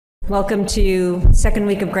Welcome to second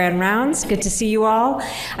week of Grand Rounds. Good to see you all.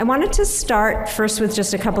 I wanted to start first with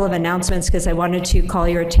just a couple of announcements because I wanted to call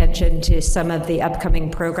your attention to some of the upcoming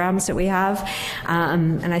programs that we have.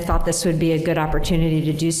 And I thought this would be a good opportunity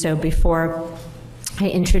to do so before I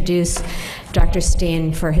introduce Dr.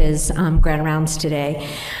 Stein for his Grand Rounds today.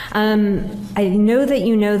 I know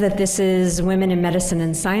that this is Women in Medicine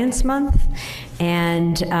and Science Month,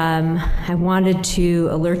 and I wanted to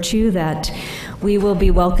alert you that we will be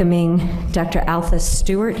welcoming Dr. Altha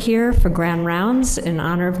Stewart here for Grand Rounds in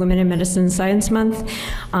honor of Women in Medicine and Science Month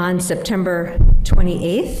on September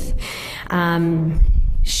 28th.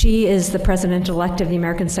 She is the president-elect of the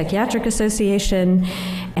American Psychiatric Association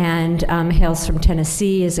and hails from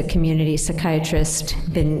Tennessee, is a community psychiatrist,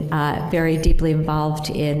 been very deeply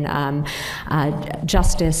involved in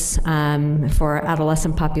justice for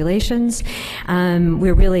adolescent populations.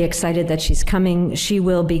 We're really excited that she's coming. She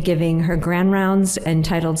will be giving her Grand Rounds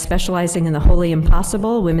entitled Specializing in the Wholly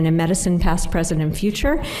Impossible, Women in Medicine, Past, Present, and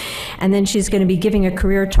Future. And then she's going to be giving a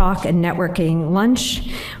career talk and networking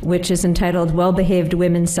lunch, which is entitled Well-Behaved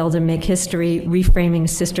Women Seldom Make History, Reframing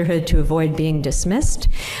Sisterhood to Avoid Being Dismissed.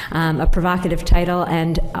 A provocative title,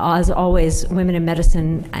 and as always, Women in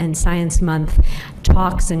Medicine and Science Month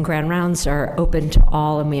talks and Grand Rounds are open to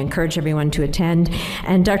all, and we encourage everyone to attend.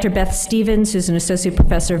 And Dr. Beth Stevens, who's an associate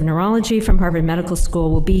professor of neurology from Harvard Medical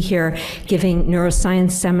School, will be here giving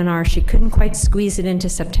neuroscience seminar. She couldn't quite squeeze it into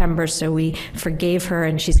September, so we forgave her,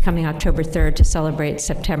 and she's coming October 3rd to celebrate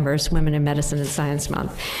September's Women in Medicine and Science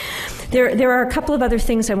Month. There are a couple of other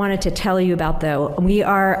things I wanted to tell you about, though. We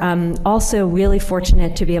are also really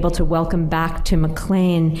fortunate to be able to welcome back to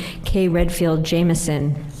McLean Kay Redfield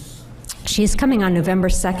Jameson. She's coming on November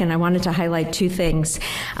 2nd. I wanted to highlight two things.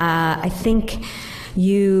 I think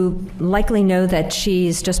you likely know that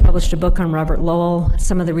she's just published a book on Robert Lowell.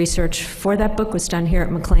 Some of the research for that book was done here at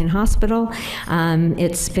McLean Hospital.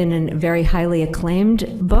 It's been a very highly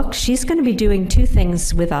acclaimed book. She's going to be doing two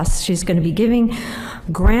things with us. She's going to be giving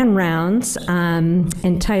Grand Rounds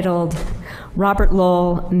entitled Robert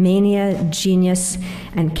Lowell, Mania, Genius,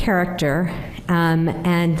 and Character.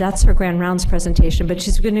 And that's her Grand Rounds presentation, but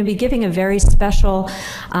she's going to be giving a very special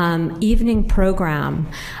evening program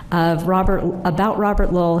of about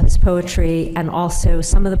Robert Lowell, his poetry, and also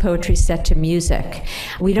some of the poetry set to music.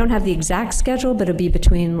 We don't have the exact schedule, but it'll be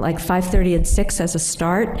between like 5:30 and 6 as a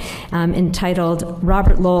start, entitled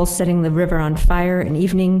Robert Lowell Setting the River on Fire, an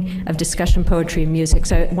evening of discussion, poetry, and music.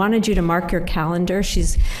 So I wanted you to mark your calendar.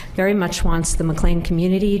 She's very much wants the McLean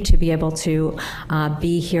community to be able to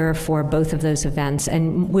be here for both of those events,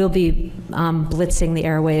 and we'll be blitzing the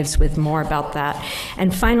airwaves with more about that.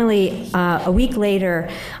 And finally, a week later,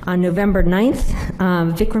 on November 9th,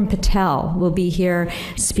 Vikram Patel will be here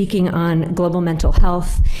speaking on global mental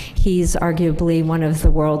health. He's arguably one of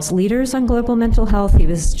the world's leaders on global mental health. He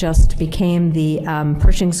became the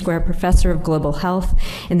Pershing Square Professor of Global Health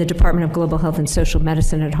in the Department of Global Health and Social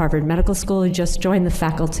Medicine at Harvard Medical School. He just joined the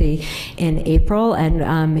faculty in April,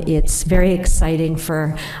 and it's very exciting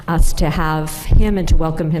for us to have him and to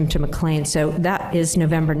welcome him to McLean. So that is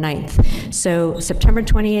November 9th. So September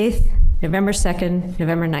 28th, November 2nd,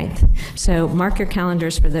 November 9th. So mark your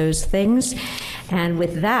calendars for those things. And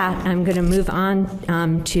with that, I'm going to move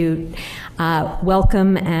on to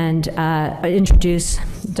welcome and introduce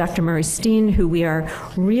Dr. Murray Stein, who we are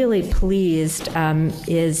really pleased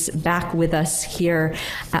is back with us here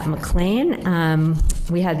at McLean.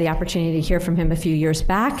 We had the opportunity to hear from him a few years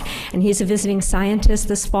back, and he's a visiting scientist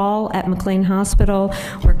this fall at McLean Hospital,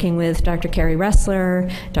 working with Dr. Carrie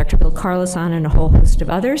Ressler, Dr. Bill Carlison, and a whole host of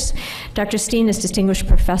others. Dr. Stein is Distinguished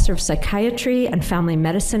Professor of Psychiatry and Family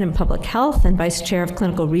Medicine and Public Health and Vice Chair of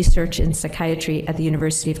Clinical Research in Psychiatry at the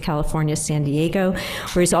University of California, San Diego,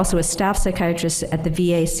 where he's also a staff psychiatrist at the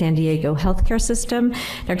VA San Diego Healthcare System.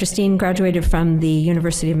 Dr. Stein graduated from the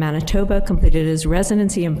University of Manitoba, completed his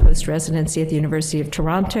residency and post-residency at the University of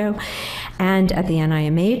Toronto and at the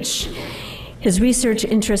NIMH. His research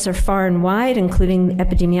interests are far and wide, including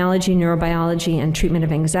epidemiology, neurobiology, and treatment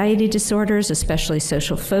of anxiety disorders, especially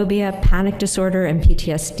social phobia, panic disorder, and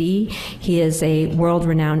PTSD. He is a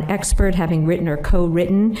world-renowned expert, having written or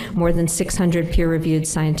co-written more than 600 peer-reviewed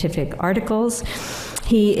scientific articles.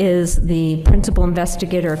 He is the principal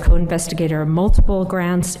investigator or co-investigator of multiple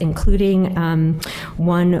grants, including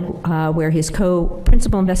one where he's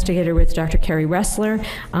co-principal investigator with Dr. Carrie Ressler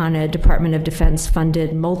on a Department of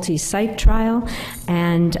Defense-funded multi-site trial.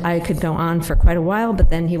 And I could go on for quite a while, but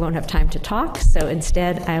then he won't have time to talk. So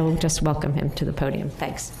instead, I will just welcome him to the podium.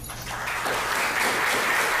 Thanks.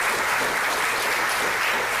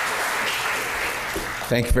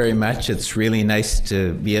 Thank you very much. It's really nice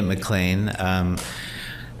to be at McLean.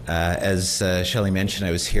 As Shelley mentioned,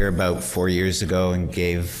 I was here about 4 years ago and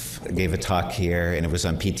gave a talk here, and it was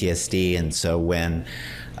on PTSD. And so when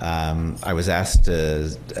I was asked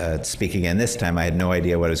to speak again this time, I had no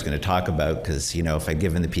idea what I was going to talk about, because, you know, if I'd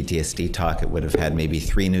given the PTSD talk, it would have had maybe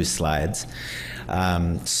 3 new slides.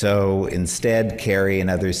 So instead, Carrie and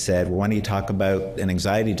others said, well, why don't you talk about an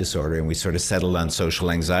anxiety disorder? And we sort of settled on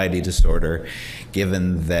social anxiety disorder,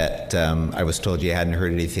 given that I was told you hadn't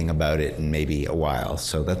heard anything about it in maybe a while.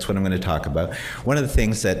 So that's what I'm going to talk about. One of the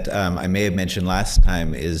things that I may have mentioned last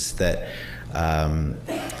time is that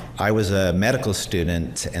I was a medical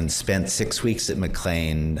student and spent 6 weeks at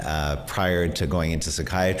McLean prior to going into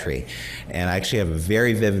psychiatry. And I actually have a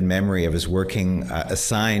very vivid memory. I was working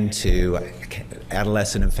assigned to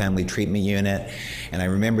adolescent and family treatment unit. And I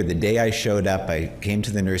remember the day I showed up, I came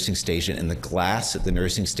to the nursing station and the glass at the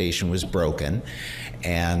nursing station was broken.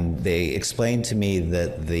 And they explained to me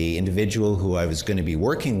that the individual who I was going to be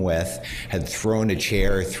working with had thrown a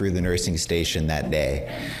chair through the nursing station that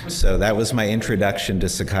day. So that was my introduction to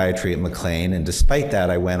psychiatry at McLean, and despite that,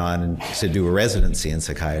 I went on to do a residency in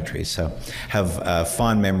psychiatry. So have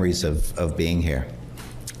fond memories of being here.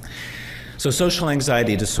 So social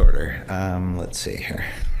anxiety disorder. Let's see here.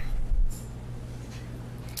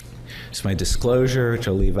 It's my disclosure, which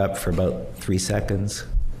I'll leave up for about 3 seconds.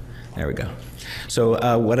 There we go.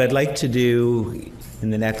 So what I'd like to do in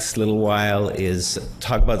the next little while is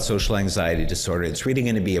talk about social anxiety disorder. It's really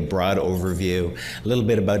going to be a broad overview, a little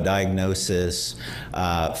bit about diagnosis,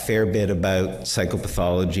 a fair bit about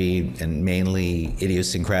psychopathology, and mainly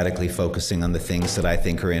idiosyncratically focusing on the things that I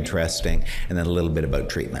think are interesting, and then a little bit about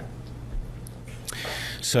treatment.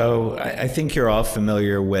 So I think you're all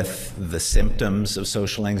familiar with the symptoms of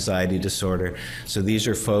social anxiety disorder. So these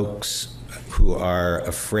are folks who are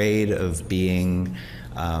afraid of being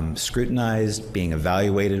scrutinized, being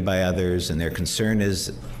evaluated by others, and their concern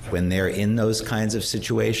is when they're in those kinds of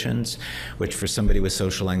situations, which for somebody with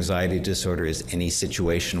social anxiety disorder is any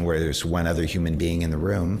situation where there's one other human being in the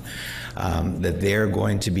room, that they're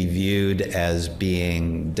going to be viewed as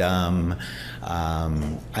being dumb,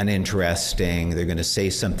 uninteresting, they're going to say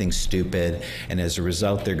something stupid, and as a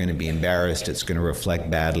result they're going to be embarrassed. It's going to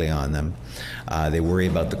reflect badly on them. They worry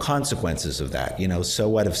about the consequences of that. You know, so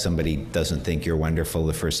what if somebody doesn't think you're wonderful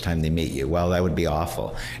the first time they meet you? Well, that would be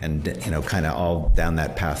awful. And, you know, kind of all down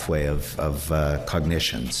that pathway of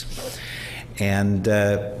cognitions. And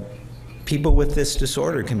people with this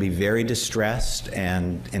disorder can be very distressed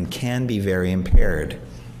and can be very impaired.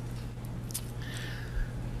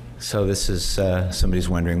 So this is, somebody's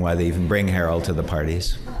wondering why they even bring Harold to the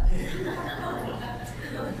parties.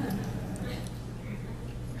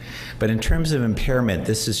 But in terms of impairment,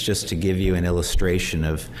 this is just to give you an illustration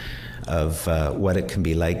of what it can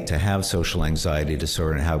be like to have social anxiety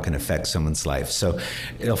disorder and how it can affect someone's life. So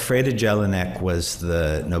Elfriede Jelinek was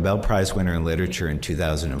the Nobel Prize winner in literature in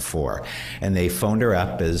 2004, and they phoned her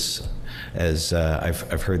up as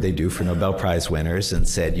I've heard they do for Nobel Prize winners, and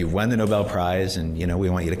said, you've won the Nobel Prize, and you know, we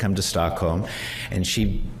want you to come to Stockholm. And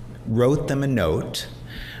she wrote them a note.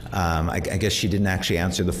 I guess she didn't actually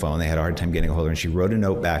answer the phone. They had a hard time getting a hold of her. And she wrote a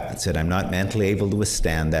note back that said, I'm not mentally able to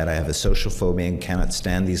withstand that. I have a social phobia and cannot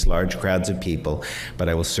stand these large crowds of people, but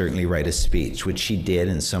I will certainly write a speech, which she did,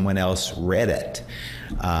 and someone else read it.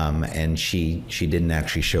 And she didn't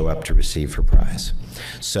actually show up to receive her prize.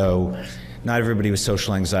 So not everybody with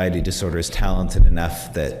social anxiety disorder is talented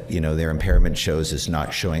enough that, you know, their impairment shows as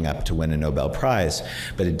not showing up to win a Nobel Prize,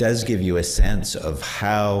 but it does give you a sense of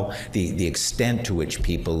how the extent to which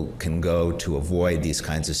people can go to avoid these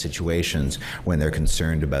kinds of situations when they're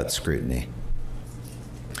concerned about scrutiny.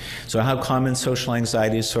 So how common social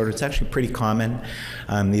anxiety disorder? It's actually pretty common.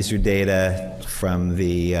 These are data from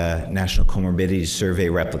the National Comorbidity Survey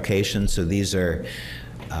replication. So these are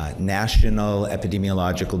national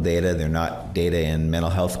epidemiological data. They're not data in mental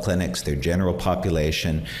health clinics. They're general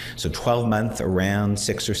population. So 12-month, around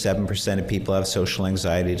 6 or 7% of people have social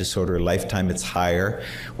anxiety disorder. Lifetime, it's higher.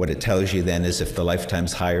 What it tells you then is if the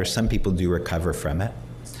lifetime's higher, some people do recover from it.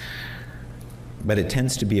 But it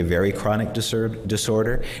tends to be a very chronic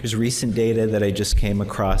disorder. There's recent data that I just came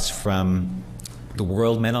across from the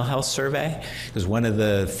World Mental Health Survey, because one of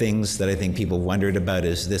the things that I think people wondered about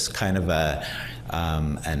is this kind of a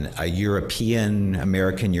a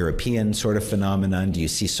American European sort of phenomenon? Do you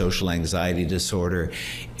see social anxiety disorder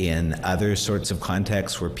in other sorts of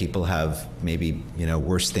contexts where people have maybe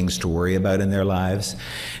worse things to worry about in their lives?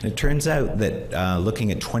 And it turns out that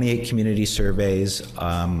looking at 28 community surveys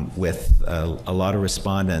with a lot of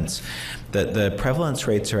respondents, that the prevalence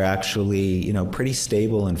rates are actually, pretty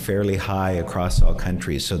stable and fairly high across all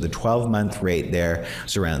countries. So the 12-month rate there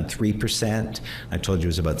is around 3%. I told you it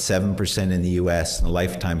was about 7% in the US, and the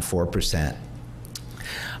lifetime 4%.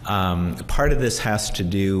 Part of this has to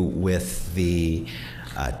do with the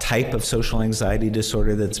type of social anxiety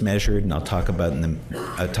disorder that's measured, and I'll talk about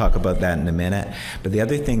that in a minute. But the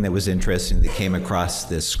other thing that was interesting that came across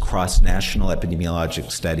this cross-national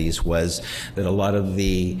epidemiologic studies was that a lot of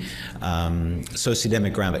the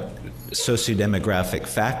sociodemographic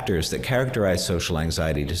factors that characterize social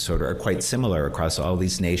anxiety disorder are quite similar across all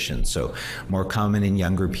these nations. So more common in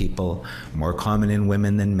younger people, more common in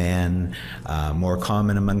women than men, more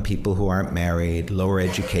common among people who aren't married, lower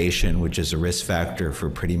education, which is a risk factor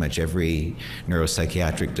for pretty much every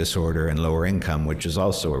neuropsychiatric disorder, and lower income, which is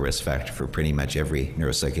also a risk factor for pretty much every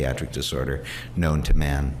neuropsychiatric disorder known to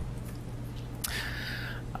man.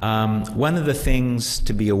 One of the things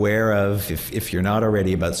to be aware of, if you're not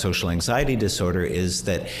already, about social anxiety disorder is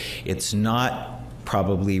that it's not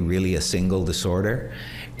probably really a single disorder.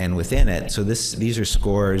 And within it, so these are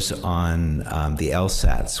scores on the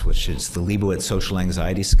LSATs, which is the Leibowitz Social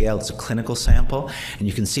Anxiety Scale. It's a clinical sample, and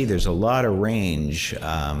you can see there's a lot of range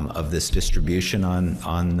of this distribution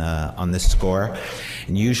on this score.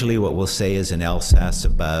 And usually what we'll say is an LSAT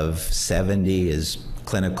above 70 is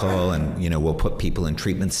clinical, and we'll put people in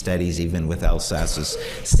treatment studies even with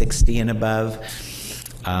LSATs 60 and above.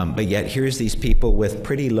 But yet here's these people with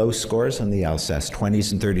pretty low scores on the LSAS,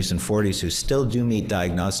 20s and 30s and 40s, who still do meet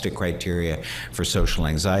diagnostic criteria for social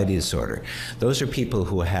anxiety disorder. Those are people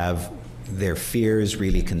who have their fears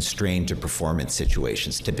really constrained to performance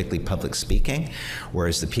situations, typically public speaking,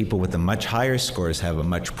 whereas the people with the much higher scores have a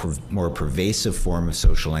much more pervasive form of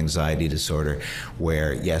social anxiety disorder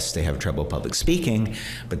where, yes, they have trouble public speaking,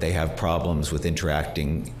 but they have problems with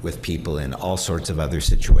interacting with people in all sorts of other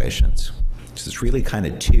situations. So it's really kind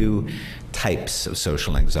of two types of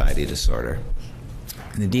social anxiety disorder.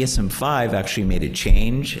 And the DSM-5 actually made a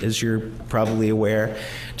change, as you're probably aware,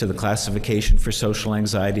 to the classification for social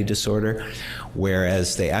anxiety disorder,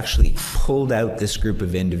 whereas they actually pulled out this group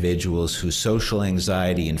of individuals whose social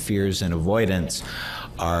anxiety and fears and avoidance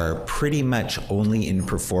are pretty much only in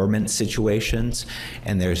performance situations,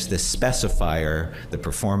 and there's this specifier, the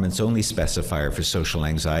performance-only specifier for social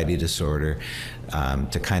anxiety disorder,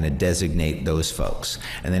 to kind of designate those folks.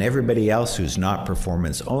 And then everybody else who's not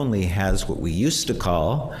performance-only has what we used to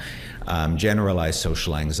call generalized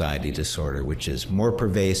social anxiety disorder, which is more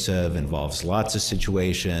pervasive, involves lots of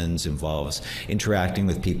situations, involves interacting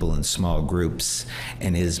with people in small groups,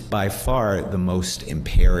 and is by far the most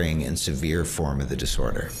impairing and severe form of the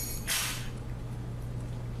disorder.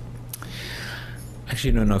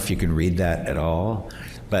 Actually, I don't know if you can read that at all,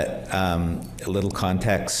 but a little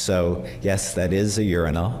context. So yes, that is a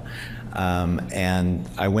urinal. And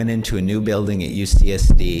I went into a new building at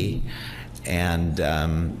UCSD, and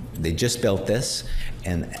they just built this,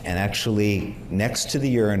 and actually next to the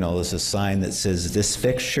urinal is a sign that says, "This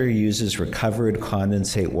fixture uses recovered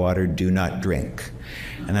condensate water, do not drink."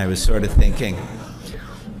 And I was sort of thinking,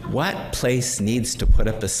 what place needs to put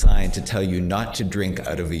up a sign to tell you not to drink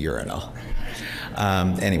out of a urinal?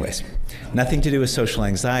 Anyways, nothing to do with social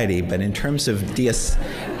anxiety, but in terms of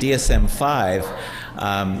DSM-5,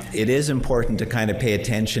 it is important to kind of pay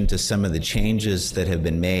attention to some of the changes that have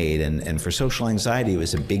been made, and for social anxiety, it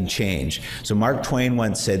was a big change. So Mark Twain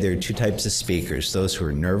once said there are two types of speakers, those who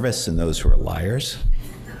are nervous and those who are liars.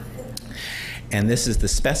 And this is the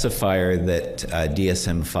specifier that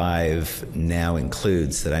DSM-5 now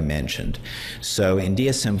includes that I mentioned. So in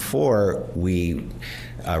DSM-4, we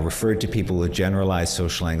referred to people with generalized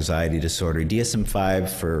social anxiety disorder. DSM-5,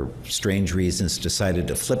 for strange reasons, decided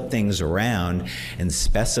to flip things around and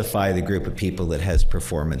specify the group of people that has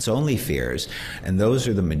performance-only fears. And those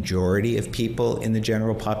are the majority of people in the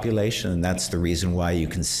general population, and that's the reason why you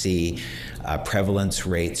can see prevalence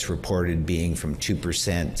rates reported being from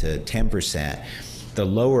 2% to 10%. The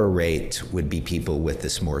lower rate would be people with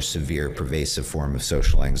this more severe, pervasive form of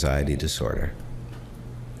social anxiety disorder.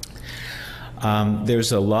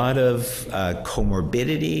 There's a lot of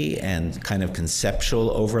comorbidity and kind of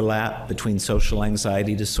conceptual overlap between social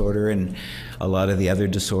anxiety disorder and a lot of the other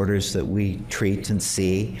disorders that we treat and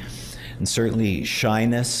see. And certainly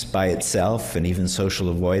shyness by itself and even social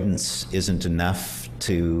avoidance isn't enough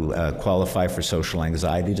to qualify for social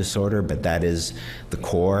anxiety disorder, but that is the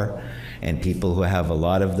core. And people who have a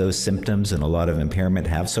lot of those symptoms and a lot of impairment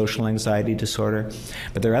have social anxiety disorder.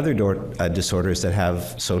 But there are other disorders that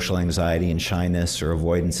have social anxiety and shyness or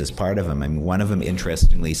avoidance as part of them. I mean, one of them,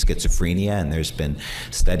 interestingly, schizophrenia, and there's been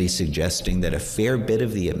studies suggesting that a fair bit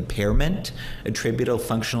of the impairment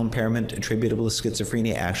functional impairment attributable to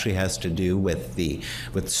schizophrenia actually has to do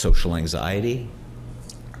with social anxiety.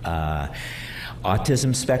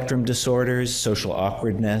 Autism spectrum disorders, social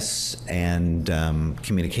awkwardness, and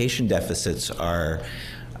communication deficits are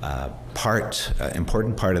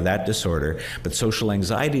important part of that disorder. But social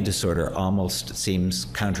anxiety disorder almost seems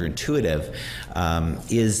counterintuitive,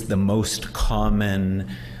 is the most common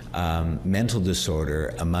mental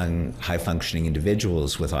disorder among high-functioning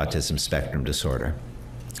individuals with autism spectrum disorder.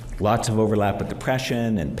 Lots of overlap with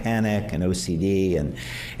depression and panic and OCD,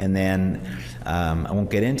 and then I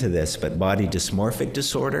won't get into this, but body dysmorphic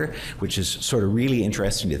disorder, which is sort of really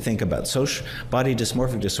interesting to think about. Body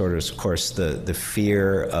dysmorphic disorder is, of course, the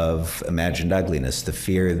fear of imagined ugliness, the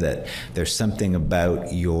fear that there's something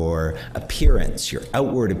about your appearance, your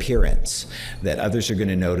outward appearance, that others are going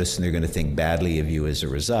to notice and they're going to think badly of you as a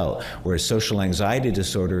result. Whereas social anxiety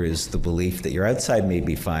disorder is the belief that your outside may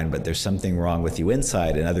be fine, but there's something wrong with you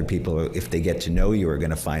inside, and other people, if they get to know you, are going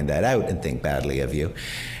to find that out and think badly of you.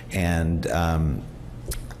 And I'm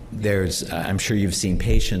sure you've seen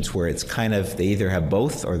patients where it's kind of, they either have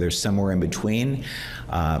both or they're somewhere in between,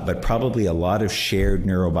 but probably a lot of shared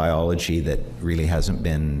neurobiology that really hasn't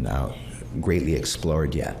been greatly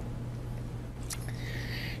explored yet.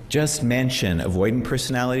 Just mention avoidant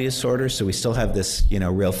personality disorder. So we still have this,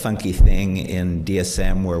 real funky thing in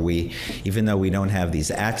DSM where even though we don't have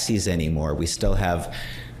these axes anymore, we still have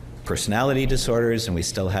personality disorders and we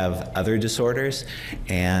still have other disorders.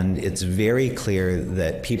 And it's very clear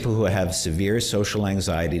that people who have severe social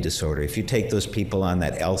anxiety disorder, if you take those people on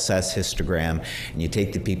that LSAS histogram and you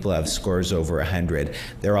take the people who have scores over 100,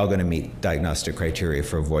 they're all going to meet diagnostic criteria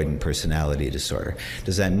for avoidant personality disorder.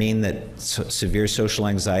 Does that mean that severe social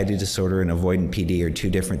anxiety disorder and avoidant PD are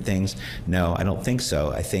two different things? No, I don't think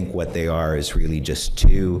so. I think what they are is really just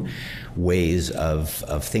two ways of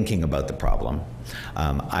thinking about the problem.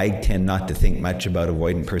 I tend not to think much about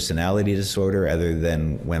avoidant personality disorder other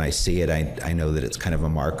than when I see it, I know that it's kind of a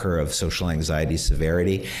marker of social anxiety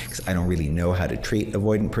severity, because I don't really know how to treat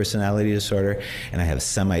avoidant personality disorder, and I have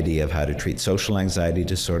some idea of how to treat social anxiety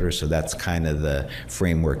disorder, so that's kind of the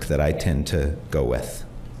framework that I tend to go with.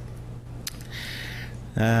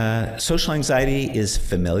 Social anxiety is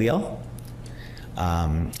familial.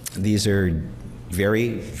 These are very,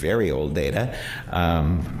 very old data,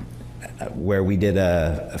 where we did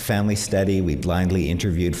a family study. We blindly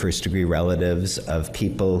interviewed first-degree relatives of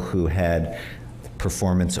people who had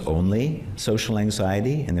performance-only social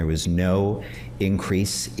anxiety, and there was no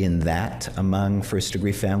increase in that among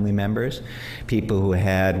first-degree family members. People who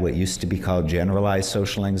had what used to be called generalized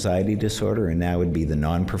social anxiety disorder, and now would be the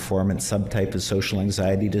non-performance subtype of social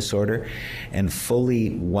anxiety disorder, and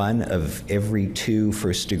fully 1 of every 2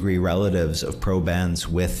 first-degree relatives of probans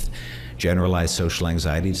with generalized social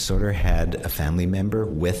anxiety disorder had a family member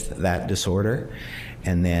with that disorder.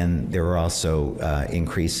 And then there were also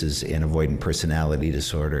increases in avoidant personality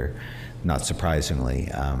disorder, not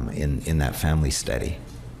surprisingly, in that family study.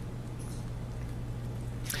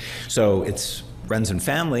 So it runs in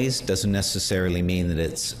families, doesn't necessarily mean that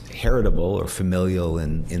it's heritable or familial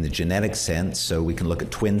in the genetic sense. So we can look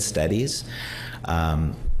at twin studies.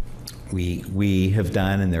 We have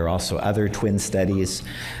done, and there are also other twin studies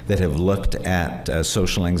that have looked at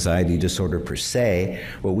social anxiety disorder per se.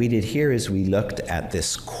 What we did here is we looked at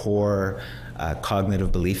this core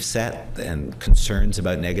cognitive belief set and concerns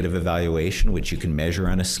about negative evaluation, which you can measure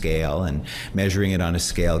on a scale, and measuring it on a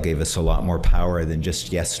scale gave us a lot more power than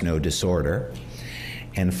just yes-no disorder,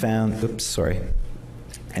 and found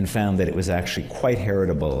that it was actually quite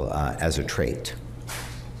heritable as a trait.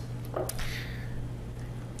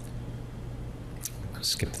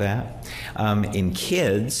 Skip that. In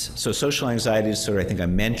kids, so social anxiety disorder, I think I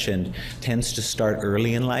mentioned, tends to start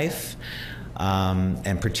early in life,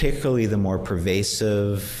 and particularly the more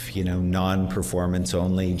pervasive, non-performance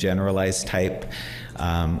only generalized type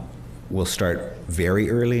will start very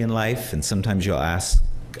early in life, and sometimes you'll ask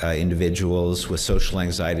individuals with social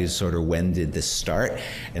anxiety disorder, when did this start?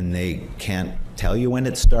 And they can't tell you when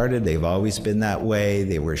it started. They've always been that way.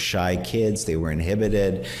 They were shy kids. They were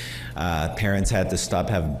inhibited. Parents had to stop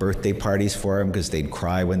having birthday parties for them because they'd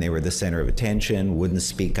cry when they were the center of attention, wouldn't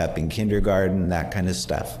speak up in kindergarten, that kind of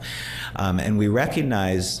stuff. And we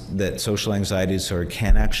recognize that social anxiety disorder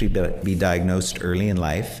can actually be diagnosed early in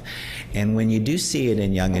life. And when you do see it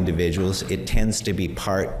in young individuals, it tends to be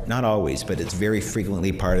part, not always, but it's very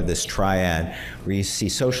frequently part of this triad where you see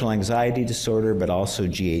social anxiety disorder, but also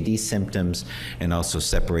GAD symptoms and also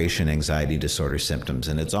separation anxiety disorder symptoms.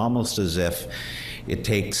 And it's almost as if it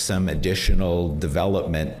takes some additional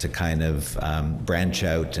development to kind of branch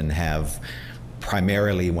out and have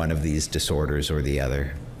primarily one of these disorders or the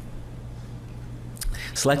other.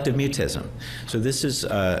 Selective mutism. So this is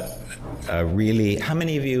really, how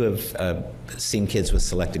many of you have seen kids with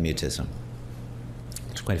selective mutism?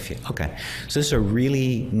 There's quite a few. Okay. So this is a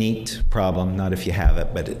really neat problem, not if you have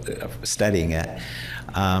it, but studying it.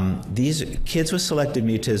 These kids with selective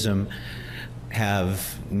mutism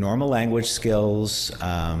have normal language skills,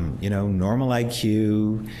 normal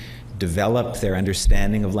IQ, develop their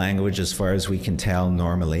understanding of language as far as we can tell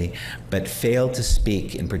normally, but fail to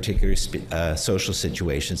speak in particular social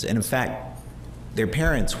situations. And in fact, their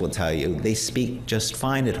parents will tell you they speak just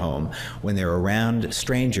fine at home. When they're around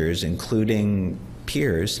strangers, including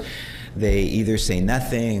peers, they either say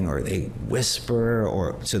nothing or they whisper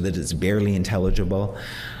or so that it's barely intelligible.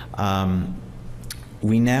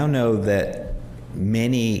 We now know that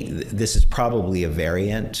this is probably a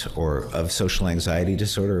variant of social anxiety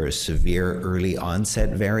disorder, or a severe early onset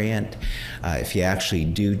variant. If you actually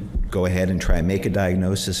do go ahead and try and make a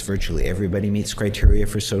diagnosis, virtually everybody meets criteria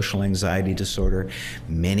for social anxiety disorder.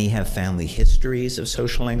 Many have family histories of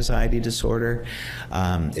social anxiety disorder.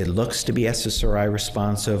 It looks to be SSRI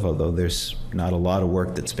responsive, although there's not a lot of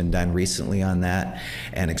work that's been done recently on that,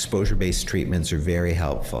 and exposure-based treatments are very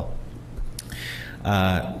helpful.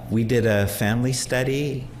 We did a family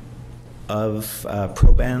study of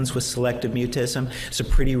probans with selective mutism. It's a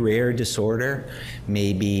pretty rare disorder,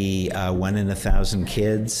 maybe 1 in 1,000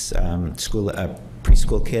 kids,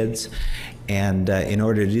 preschool kids. And in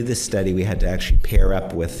order to do this study, we had to actually pair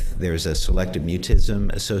up with, there's a selective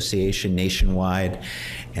mutism association nationwide,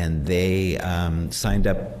 and they signed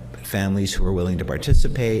up families who were willing to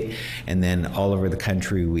participate, and then all over the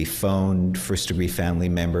country we phoned first-degree family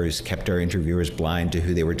members, kept our interviewers blind to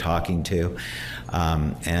who they were talking to,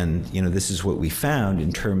 and this is what we found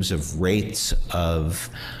in terms of rates of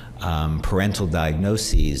parental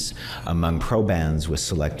diagnoses among probans with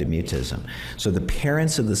selective mutism. So the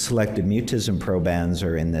parents of the selective mutism probans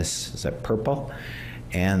are in this, is that purple?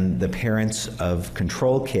 And the parents of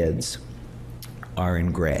control kids are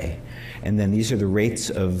in gray. And then these are the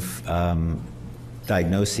rates of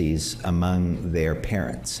diagnoses among their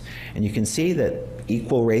parents. And you can see that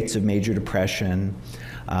equal rates of major depression,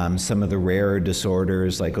 some of the rarer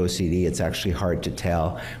disorders like OCD, it's actually hard to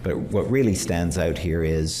tell. But what really stands out here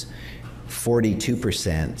is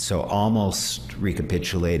 42%, so almost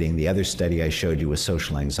recapitulating the other study I showed you with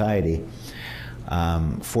social anxiety,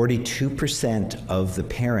 42% of the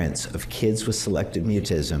parents of kids with selective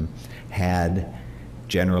mutism had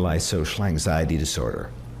generalized social anxiety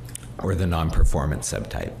disorder, or the non-performance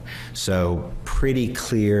subtype. So pretty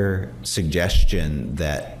clear suggestion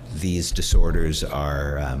that these disorders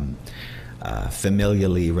are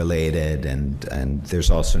familially related, and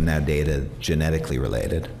there's also now data genetically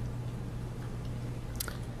related.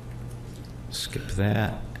 Skip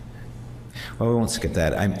that. Well, we won't skip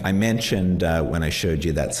that. I mentioned when I showed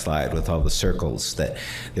you that slide with all the circles that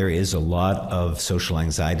there is a lot of social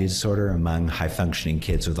anxiety disorder among high-functioning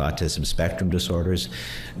kids with autism spectrum disorders.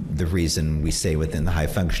 The reason we say within the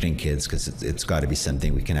high-functioning kids, because it's got to be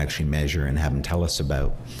something we can actually measure and have them tell us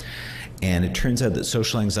about. And it turns out that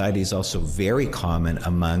social anxiety is also very common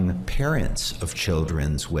among parents of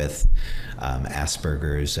children with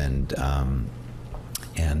Asperger's and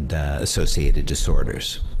associated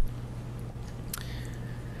disorders.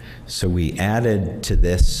 So we added to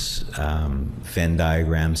this Venn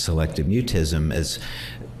diagram selective mutism as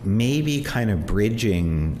maybe kind of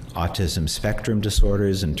bridging autism spectrum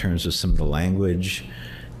disorders in terms of some of the language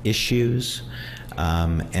issues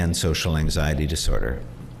and social anxiety disorder.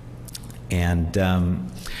 And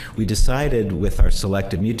we decided with our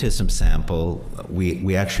selective mutism sample,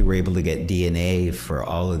 we actually were able to get DNA for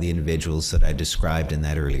all of the individuals that I described in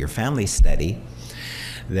that earlier family study,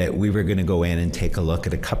 that we were going to go in and take a look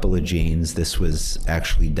at a couple of genes. This was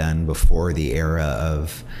actually done before the era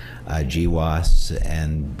of GWAS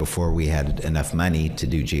and before we had enough money to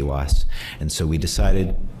do GWAS. And so we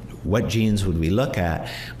decided what genes would we look at?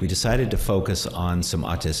 We decided to focus on some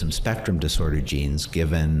autism spectrum disorder genes,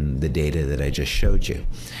 given the data that I just showed you.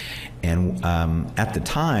 And at the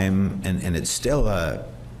time, and it's still a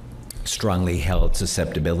strongly held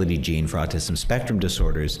susceptibility gene for autism spectrum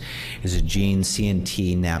disorders, is a gene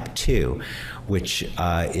CNT-NAP2, which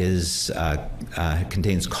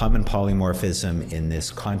contains common polymorphism in this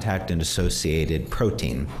contact and associated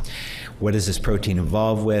protein. What is this protein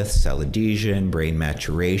involved with? Cell adhesion, brain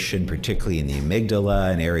maturation, particularly in the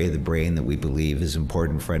amygdala, an area of the brain that we believe is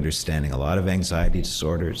important for understanding a lot of anxiety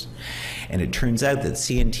disorders. And it turns out that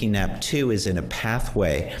CNT-NAP2 is in a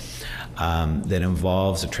pathway that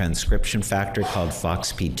involves a transcription factor called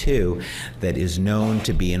FOXP2 that is known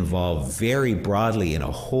to be involved very broadly in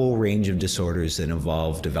a whole range of disorders that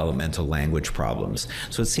involve developmental language problems.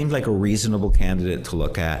 So it seemed like a reasonable candidate to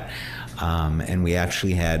look at. And we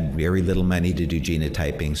actually had very little money to do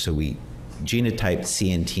genotyping, so we genotyped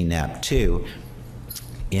CNT-NAP2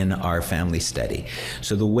 in our family study.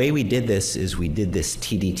 So the way we did this is we did this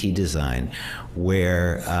TDT design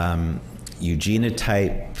where you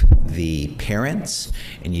genotype the parents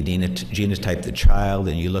and you genotype the child,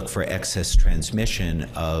 and you look for excess transmission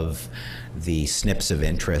of the SNPs of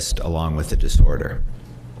interest along with the disorder.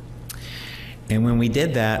 And when we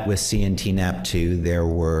did that with CNT-NAP2, there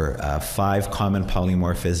were 5 common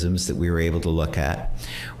polymorphisms that we were able to look at.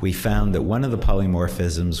 We found that one of the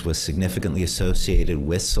polymorphisms was significantly associated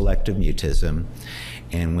with selective mutism.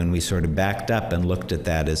 And when we sort of backed up and looked at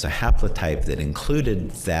that as a haplotype that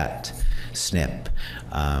included that SNP,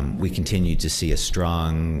 we continued to see a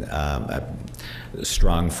strong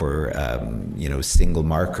single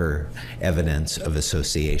marker evidence of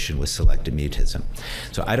association with selective mutism.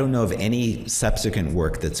 So I don't know of any subsequent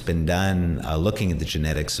work that's been done looking at the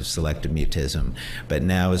genetics of selective mutism, but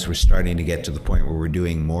now as we're starting to get to the point where we're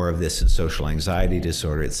doing more of this in social anxiety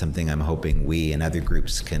disorder, it's something I'm hoping we and other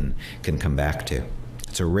groups can come back to.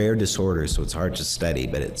 It's a rare disorder, so it's hard to study,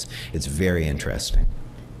 but it's very interesting.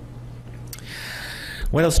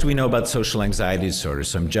 What else do we know about social anxiety disorder?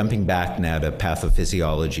 So I'm jumping back now to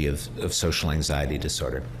pathophysiology of social anxiety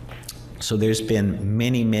disorder. So there's been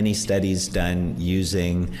many, many studies done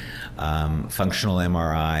using functional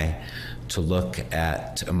MRI to look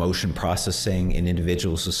at emotion processing in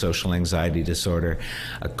individuals with social anxiety disorder.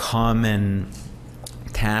 A common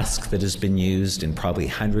task that has been used in probably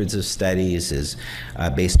hundreds of studies is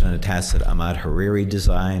based on a task that Ahmad Hariri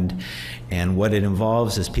designed. And what it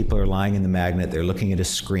involves is people are lying in the magnet, they're looking at a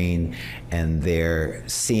screen, and they're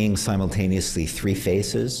seeing simultaneously 3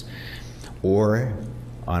 faces, or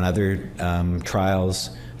on other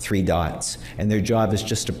trials, 3 dots. And their job is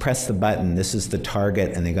just to press the button. This is the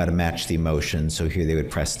target, and they got to match the emotion. So here they would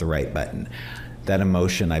press the right button. That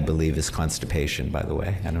emotion, I believe, is constipation, by the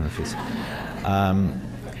way. I don't know if it's...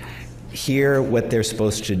 Here, what they're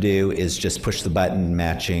supposed to do is just push the button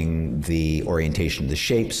matching the orientation of the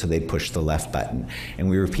shape, so they push the left button. And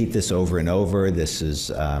we repeat this over and over. This is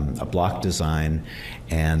a block design,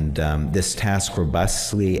 and this task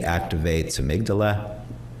robustly activates amygdala.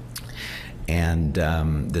 And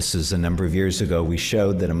this is a number of years ago. We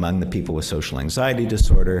showed that among the people with social anxiety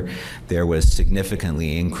disorder, there was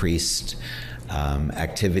significantly increased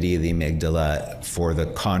activity of the amygdala for the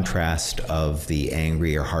contrast of the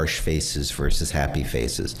angry or harsh faces versus happy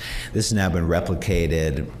faces. This has now been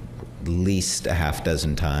replicated at least a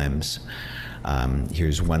half-dozen times.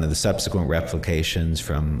 Here's one of the subsequent replications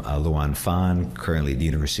from Luan Fan, currently at the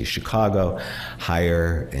University of Chicago.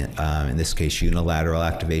 Higher, in this case, unilateral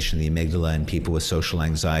activation of the amygdala in people with social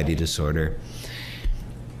anxiety disorder.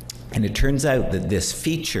 And it turns out that this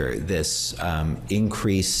feature, this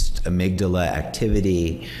increased amygdala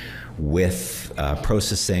activity with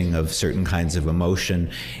processing of certain kinds of emotion,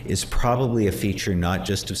 is probably a feature not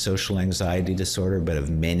just of social anxiety disorder, but of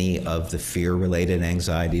many of the fear-related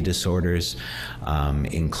anxiety disorders,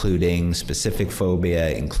 including specific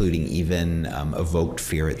phobia, including even evoked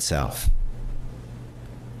fear itself.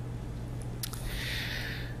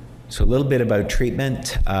 So a little bit about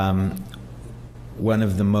treatment. One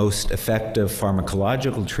of the most effective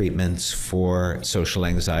pharmacological treatments for social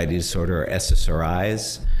anxiety disorder are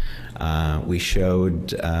SSRIs. We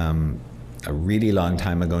showed a really long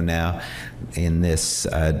time ago now in this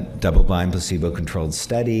double-blind placebo-controlled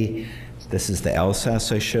study. This is the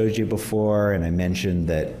LSAS I showed you before, and I mentioned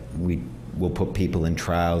that we will put people in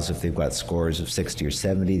trials if they've got scores of 60 or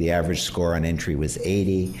 70. The average score on entry was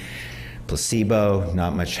 80. Placebo,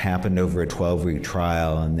 not much happened over a 12-week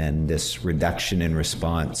trial, and then this reduction in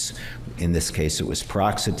response. In this case, it was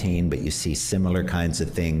paroxetine, but you see similar kinds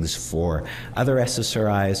of things for other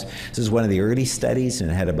SSRIs. This is one of the early studies, and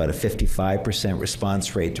it had about a 55%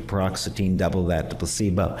 response rate to paroxetine, double that to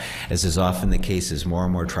placebo. As is often the case, as more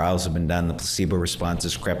and more trials have been done, the placebo response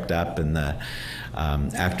has crept up, and the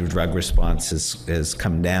active drug response has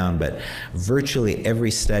come down. But virtually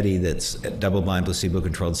every study that's a double-blind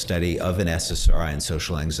placebo-controlled study of an SSRI and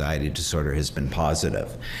social anxiety disorder has been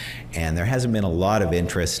positive. And there hasn't been a lot of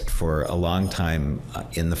interest for a long time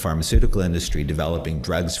in the pharmaceutical industry developing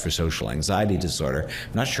drugs for social anxiety disorder.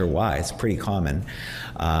 I'm not sure why. It's pretty common.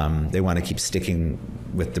 They want to keep sticking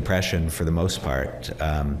with depression for the most part.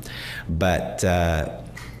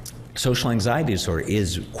 Social anxiety disorder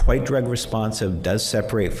is quite drug responsive, does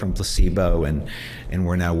separate from placebo, and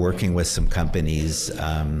we're now working with some companies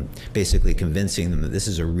basically convincing them that this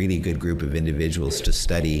is a really good group of individuals to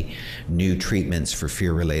study new treatments for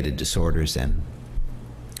fear-related disorders in.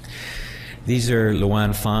 These are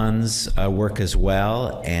Luan Fan's work as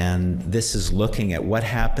well, and this is looking at what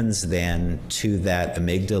happens then to that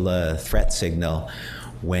amygdala threat signal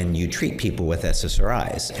when you treat people with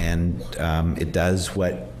SSRIs. And it does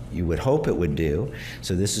what you would hope it would do.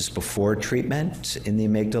 So this is before treatment in the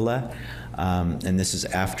amygdala, and this is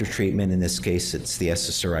after treatment. In this case, it's the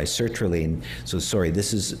SSRI sertraline. So sorry,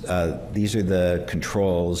 this is these are the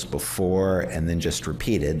controls before and then just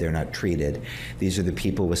repeated. They're not treated. These are the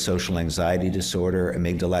people with social anxiety disorder,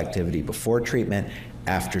 amygdala activity before treatment,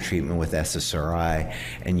 after treatment with SSRI.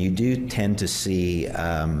 And you do tend to see,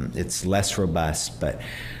 it's less robust, but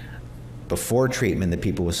before treatment, the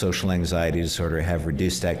people with social anxiety disorder have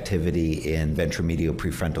reduced activity in ventromedial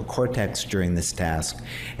prefrontal cortex during this task,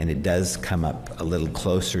 and it does come up a little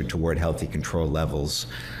closer toward healthy control levels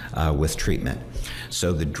with treatment.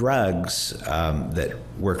 So the drugs that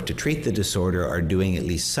work to treat the disorder are doing at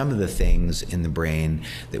least some of the things in the brain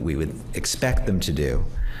that we would expect them to do.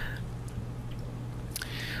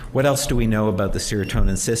 What else do we know about the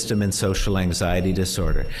serotonin system in social anxiety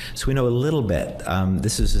disorder? So we know a little bit.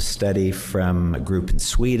 This is a study from a group in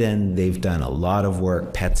Sweden. They've done a lot of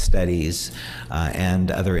work, PET studies,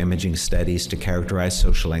 and other imaging studies to characterize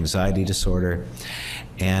social anxiety disorder.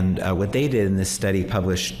 And what they did in this study,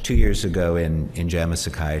 published 2 years ago in JAMA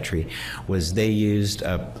Psychiatry, was they used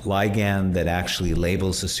a ligand that actually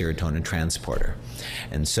labels a serotonin transporter.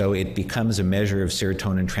 And so it becomes a measure of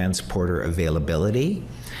serotonin transporter availability.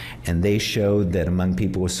 And they showed that among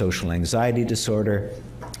people with social anxiety disorder,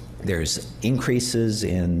 there's increases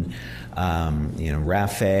in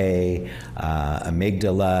raphe,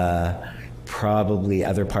 amygdala, probably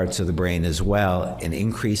other parts of the brain as well, an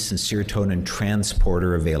increase in serotonin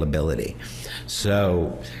transporter availability.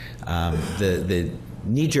 So the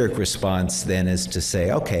knee-jerk response then is to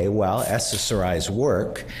say, okay, well, SSRIs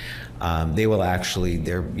work. They will actually,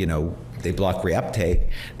 they block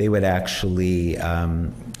reuptake. They would actually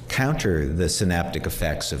counter the synaptic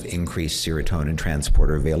effects of increased serotonin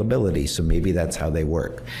transporter availability. So maybe that's how they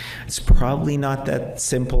work. It's probably not that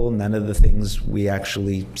simple. None of the things we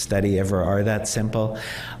actually study ever are that simple.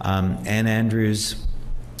 Ann Andrews,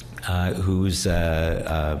 who's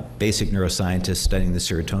a basic neuroscientist studying the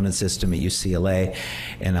serotonin system at UCLA,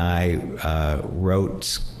 and I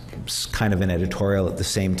wrote kind of an editorial at the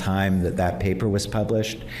same time that paper was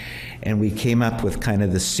published. And we came up with kind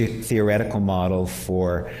of this theoretical model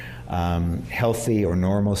for healthy or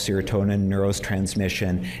normal serotonin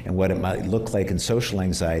neurotransmission and what it might look like in social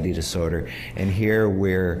anxiety disorder. And here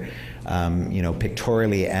we're,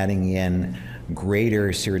 pictorially adding in greater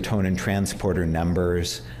serotonin transporter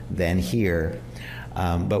numbers than here.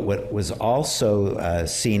 But what was also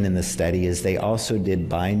seen in the study is they also did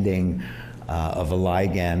binding of a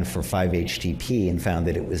ligand for 5-HTP and found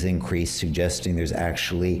that it was increased, suggesting there's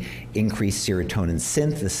actually increased serotonin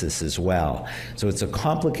synthesis as well. So it's a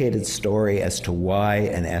complicated story as to why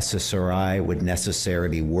an SSRI would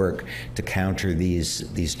necessarily work to counter these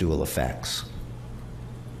dual effects.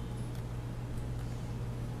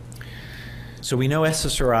 So we know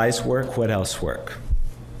SSRIs work. What else work?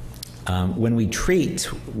 When we treat,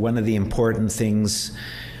 one of the important things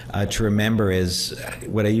to remember is,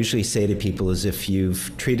 what I usually say to people is, if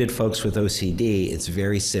you've treated folks with OCD, it's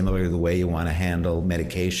very similar to the way you want to handle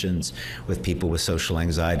medications with people with social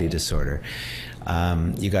anxiety disorder.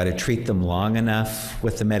 You got to treat them long enough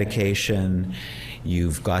with the medication.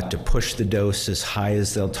 You've got to push the dose as high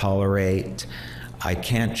as they'll tolerate. I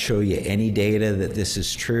can't show you any data that this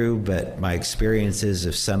is true, but my experience is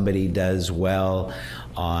if somebody does well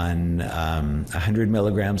on 100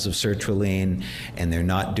 milligrams of sertraline, and they're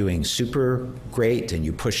not doing super great, and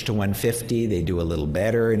you push to 150, they do a little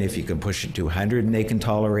better, and if you can push it to 100 and they can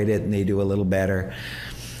tolerate it, and they do a little better.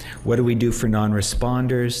 What do we do for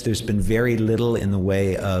non-responders? There's been very little in the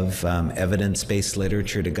way of evidence-based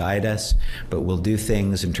literature to guide us, but we'll do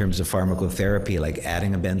things in terms of pharmacotherapy, like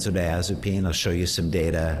adding a benzodiazepine. I'll show you some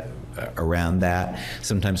data around that.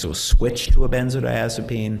 Sometimes we'll switch to a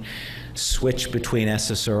benzodiazepine, switch between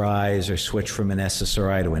SSRIs, or switch from an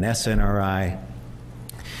SSRI to an SNRI,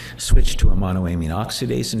 switch to a monoamine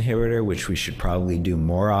oxidase inhibitor, which we should probably do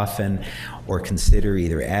more often, or consider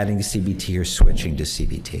either adding CBT or switching to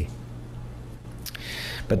CBT.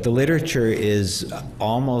 But the literature is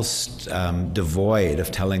almost devoid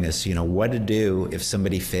of telling us, what to do if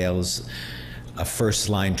somebody fails a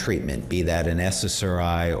first-line treatment, be that an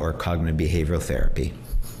SSRI or cognitive behavioral therapy.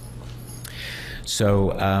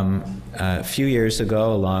 So a few years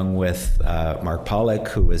ago, along with Mark Pollack,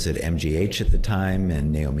 who was at MGH at the time,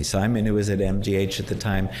 and Naomi Simon, who was at MGH at the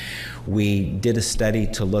time, we did a study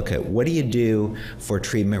to look at what do you do for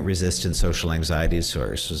treatment-resistant social anxiety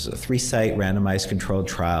disorders. It was a 3-site randomized controlled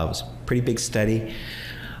trial. It was a pretty big study.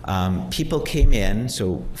 People came in,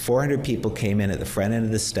 so 400 people came in at the front end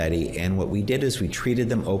of the study, and what we did is we treated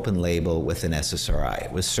them open label with an SSRI.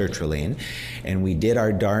 It was sertraline, and we did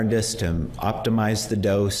our darndest to optimize the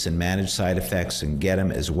dose and manage side effects and get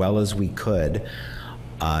them as well as we could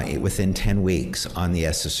within 10 weeks on the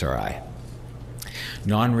SSRI.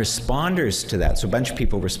 Non-responders to that, so a bunch of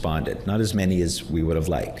people responded, not as many as we would have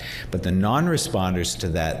liked, but the non-responders to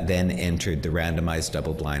that then entered the randomized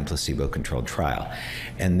double-blind placebo-controlled trial.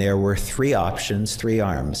 And there were 3 options, 3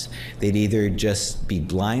 arms. They'd either just be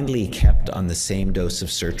blindly kept on the same dose of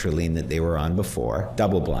sertraline that they were on before,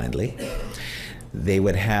 double-blindly. They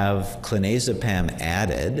would have clonazepam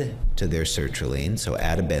added to their sertraline, so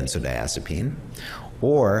add a benzodiazepine,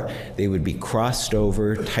 or they would be crossed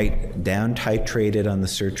over, down titrated on the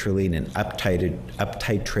sertraline and up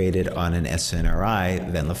titrated on an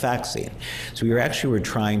SNRI, venlafaxine. So we were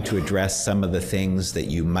trying to address some of the things that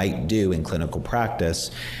you might do in clinical practice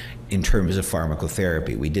in terms of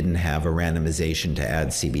pharmacotherapy. We didn't have a randomization to add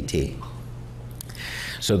CBT.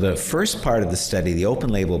 So the first part of the study, the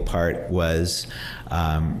open label part, was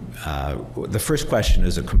the first question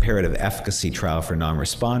is a comparative efficacy trial for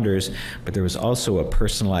non-responders, but there was also a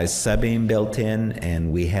personalized sub-aim built in,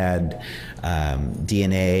 and we had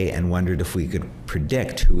DNA and wondered if we could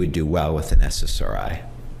predict who would do well with an SSRI.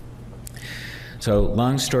 So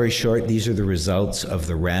long story short, these are the results of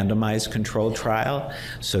the randomized controlled trial.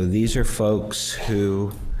 So these are folks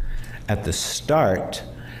who, at the start,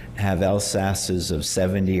 have LSASs of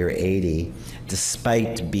 70 or 80,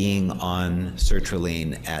 despite being on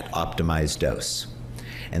sertraline at optimized dose.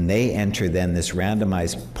 And they enter then this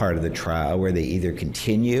randomized part of the trial where they either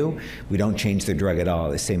continue, we don't change their drug at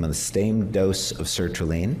all, they stay on the same dose of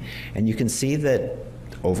sertraline, and you can see that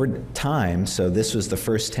over time, so this was the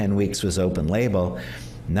first 10 weeks was open label,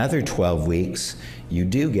 another 12 weeks, you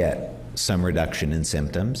do get some reduction in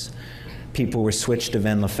symptoms. People were switched to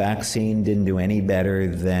venlafaxine, didn't do any better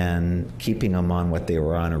than keeping them on what they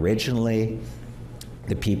were on originally.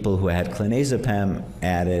 The people who had clonazepam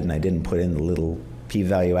added, and I didn't put in the little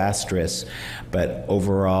p-value asterisk, but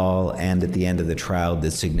overall and at the end of the trial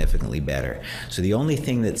did significantly better. So the only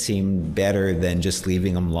thing that seemed better than just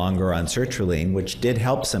leaving them longer on sertraline, which did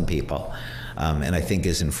help some people, and I think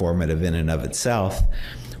is informative in and of itself,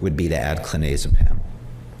 would be to add clonazepam.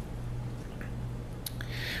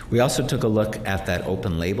 We also took a look at that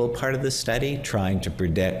open label part of the study, trying to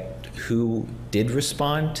predict who did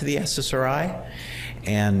respond to the SSRI.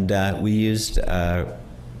 And we used a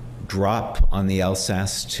drop on the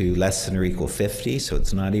LSAS to less than or equal 50, so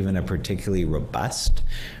it's not even a particularly robust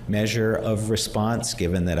measure of response,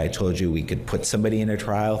 given that I told you we could put somebody in a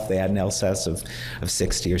trial if they had an LSAS of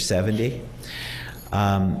 60 or 70.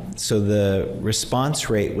 So the response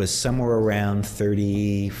rate was somewhere around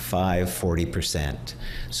 35–40%.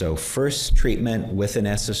 So first treatment with an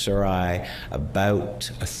SSRI, about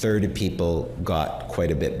a third of people got quite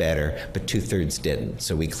a bit better, but 2/3 didn't.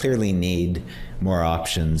 So we clearly need more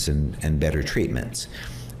options and better treatments.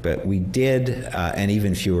 But we did, and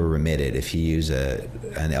even fewer remitted if you use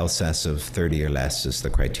an LSAS of 30 or less as the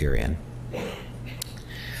criterion.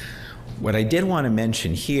 What I did want to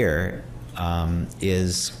mention here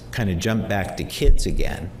is kind of jump back to kids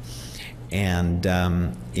again. And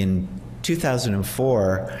in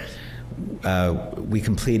 2004, we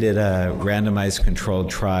completed a randomized controlled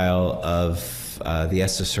trial of the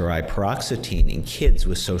SSRI paroxetine in kids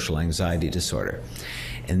with social anxiety disorder.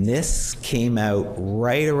 And this came out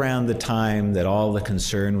right around the time that all the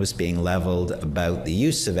concern was being leveled about the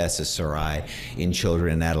use of SSRI in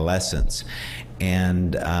children and adolescents.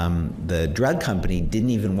 And the drug company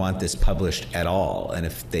didn't even want this published at all. And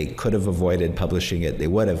if they could have avoided publishing it, they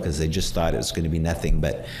would have, because they just thought it was going to be nothing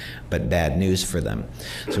but bad news for them.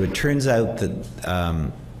 So it turns out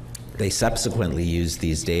that they subsequently used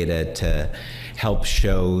these data to help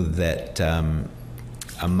show that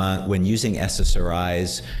when using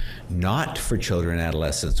SSRIs, not for children and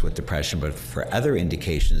adolescents with depression, but for other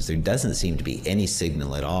indications, there doesn't seem to be any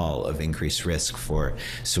signal at all of increased risk for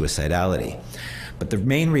suicidality. But the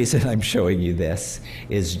main reason I'm showing you this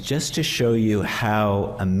is just to show you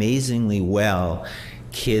how amazingly well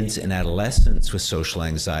kids and adolescents with social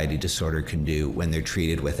anxiety disorder can do when they're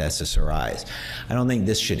treated with SSRIs. I don't think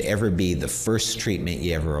this should ever be the first treatment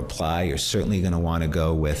you ever apply. You're certainly going to want to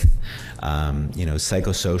go with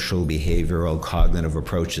psychosocial, behavioral, cognitive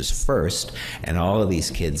approaches first, and all of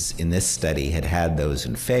these kids in this study had those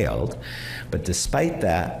and failed. But despite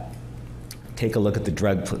that, take a look at the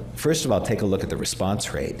drug. First of all, take a look at the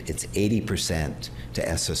response rate. It's 80% to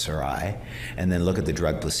SSRI, and then look at the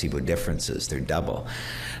drug placebo differences. They're double.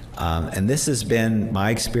 And this has been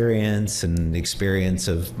my experience and the experience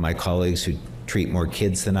of my colleagues who treat more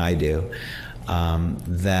kids than I do,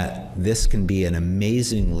 that this can be an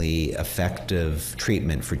amazingly effective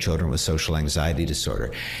treatment for children with social anxiety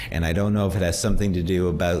disorder. And I don't know if it has something to do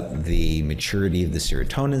about the maturity of the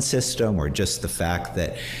serotonin system, or just the fact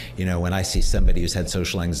that, when I see somebody who's had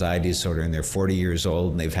social anxiety disorder and they're 40 years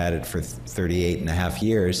old and they've had it for 38 and a half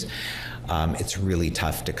years, it's really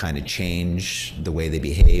tough to kind of change the way they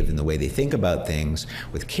behave and the way they think about things.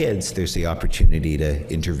 With kids, there's the opportunity to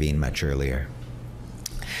intervene much earlier.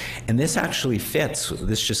 And this actually fits.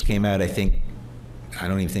 This just came out, I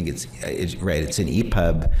don't even think it's right. It's an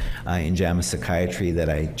EPUB in JAMA Psychiatry that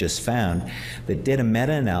I just found that did a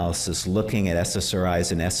meta-analysis looking at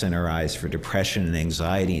SSRIs and SNRIs for depression and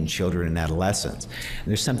anxiety in children and adolescents. And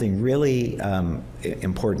there's something really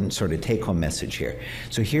important sort of take-home message here.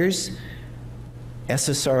 So here's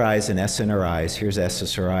SSRIs and SNRIs. Here's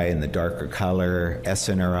SSRI in the darker color,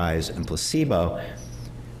 SNRIs and placebo.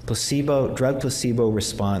 Drug placebo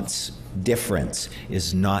response difference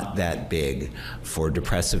is not that big for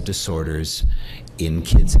depressive disorders in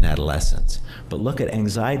kids and adolescents. But look at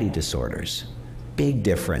anxiety disorders. Big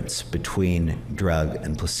difference between drug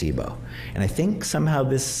and placebo. And I think somehow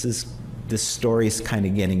this story is kind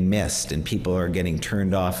of getting missed, and people are getting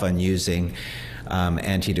turned off on using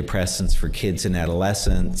antidepressants for kids and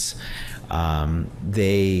adolescents.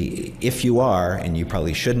 If you are, and you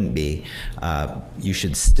probably shouldn't be, you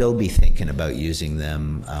should still be thinking about using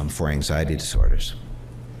them for anxiety disorders.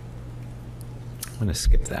 I'm going to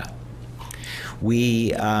skip that. We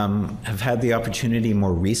have had the opportunity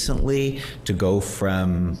more recently to go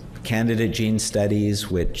from candidate gene studies,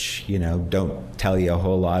 which don't tell you a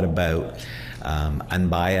whole lot about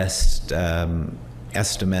unbiased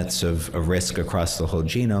estimates of risk across the whole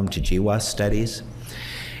genome, to GWAS studies.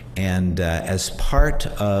 And as part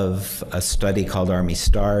of a study called Army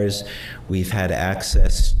STARS, we've had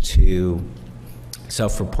access to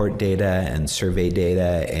self-report data and survey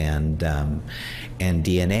data and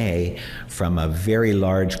DNA from a very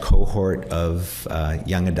large cohort of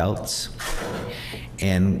young adults.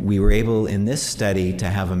 And we were able, in this study, to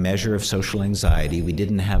have a measure of social anxiety. We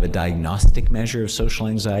didn't have a diagnostic measure of social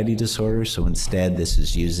anxiety disorder, so instead this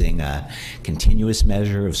is using a continuous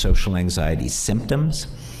measure of social anxiety symptoms.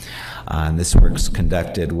 And this work's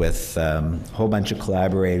conducted with a whole bunch of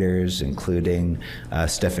collaborators, including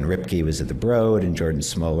Stefan Ripke, who was at the Broad, and Jordan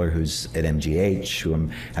Smoller, who's at MGH, who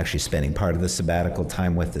I'm actually spending part of the sabbatical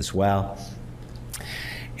time with as well.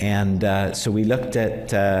 And so we looked at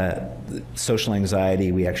social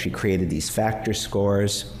anxiety. We actually created these factor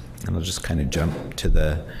scores, and I'll just kind of jump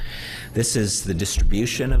to this is the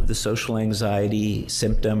distribution of the social anxiety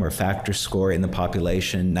symptom or factor score in the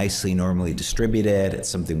population, nicely normally distributed. It's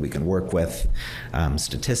something we can work with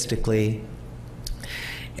statistically.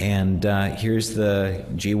 And here's the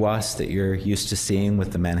GWAS that you're used to seeing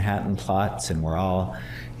with the Manhattan plots, and we're all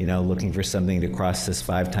looking for something to cross this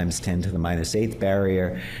 5 × 10 to the -8th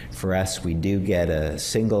barrier. For us, we do get a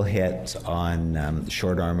single hit on the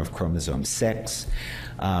short arm of chromosome 6.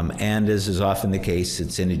 And as is often the case,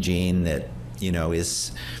 it's in a gene that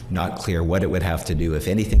is not clear what it would have to do, if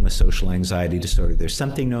anything, with social anxiety disorder. There's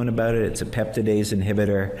something known about it. It's a peptidase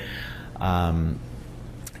inhibitor,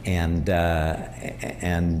 and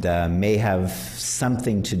may have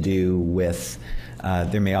something to do with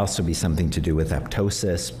There may also be something to do with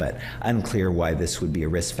apoptosis, but unclear why this would be a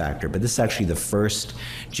risk factor. But this is actually the first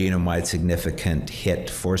genome-wide significant hit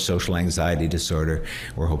for social anxiety disorder.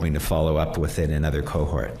 We're hoping to follow up with it in other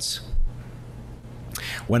cohorts.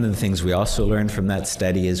 One of the things we also learned from that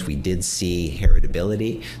study is we did see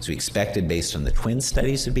heritability. So we expected, based on the twin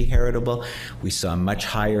studies, to be heritable. We saw much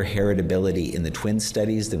higher heritability in the twin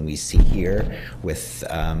studies than we see here with,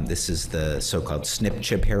 this is the so-called SNP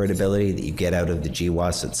chip heritability that you get out of the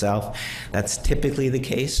GWAS itself. That's typically the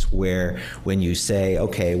case where when you say,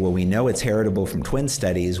 okay, well, we know it's heritable from twin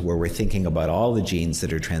studies where we're thinking about all the genes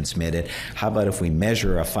that are transmitted. How about if we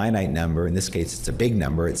measure a finite number, in this case it's a big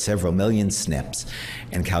number, it's several million SNPs,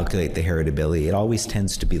 and calculate the heritability? It always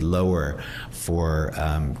tends to be lower for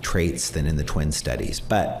traits than in the twin studies.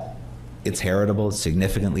 But it's heritable, it's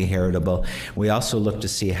significantly heritable. We also looked to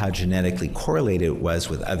see how genetically correlated it was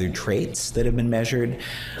with other traits that have been measured.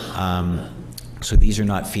 So these are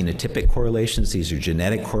not phenotypic correlations, these are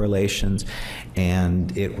genetic correlations.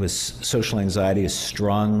 And it was, social anxiety is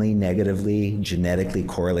strongly negatively genetically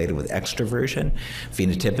correlated with extroversion.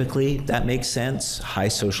 Phenotypically, that makes sense. High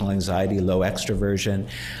social anxiety, low extroversion.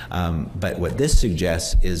 But what this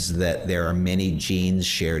suggests is that there are many genes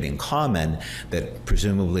shared in common that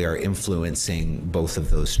presumably are influencing both of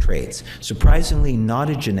those traits. Surprisingly, not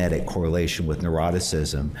a genetic correlation with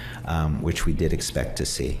neuroticism, which we did expect to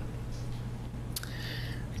see.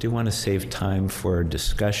 I do want to save time for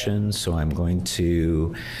discussion, so I'm going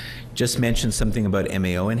to just mention something about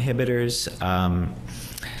MAO inhibitors.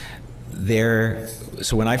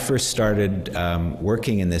 So when I first started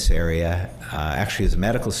working in this area, actually as a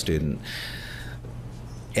medical student,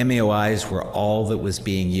 MAOIs were all that was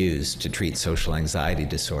being used to treat social anxiety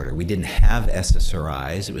disorder. We didn't have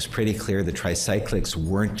SSRIs. It was pretty clear the tricyclics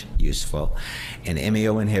weren't useful, and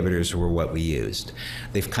MAO inhibitors were what we used.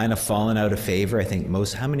 They've kind of fallen out of favor. I think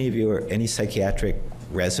most, how many of you are any psychiatric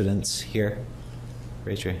residents here?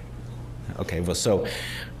 Raise your hand. Okay, well, so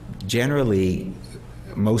generally,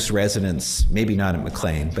 most residents, maybe not at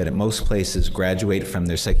McLean, but at most places, graduate from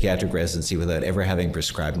their psychiatric residency without ever having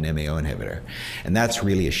prescribed an MAO inhibitor. And that's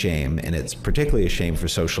really a shame, and it's particularly a shame for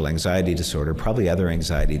social anxiety disorder, probably other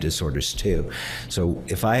anxiety disorders too. So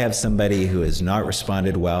if I have somebody who has not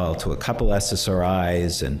responded well to a couple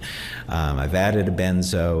SSRIs, and I've added a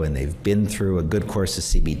benzo, and they've been through a good course of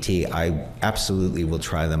CBT, I absolutely will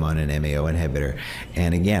try them on an MAO inhibitor.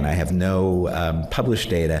 And again, I have no published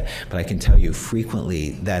data, but I can tell you frequently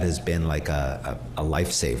that has been like a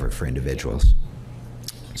lifesaver for individuals.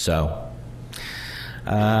 So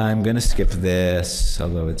I'm going to skip this,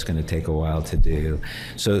 although it's going to take a while to do.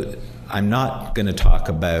 So I'm not going to talk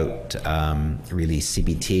about really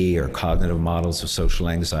CBT or cognitive models of social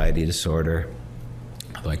anxiety disorder,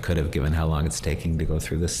 although I could have, given how long it's taking to go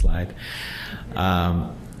through this slide.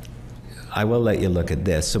 I will let you look at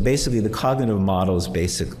this. So basically, the cognitive models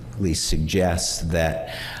basically suggest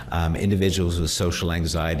that individuals with social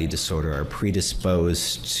anxiety disorder are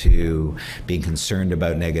predisposed to being concerned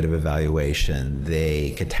about negative evaluation.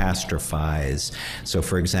 They catastrophize. So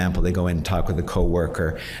for example, they go in and talk with a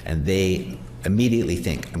coworker, and they immediately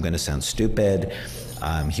think, I'm going to sound stupid.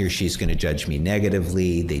 He or she's going to judge me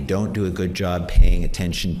negatively. They don't do a good job paying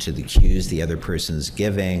attention to the cues the other person's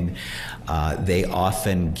giving. They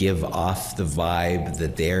often give off the vibe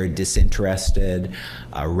that they're disinterested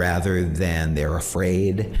rather than they're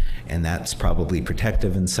afraid, and that's probably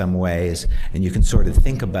protective in some ways. And you can sort of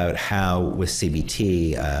think about how, with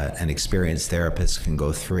CBT, an experienced therapist can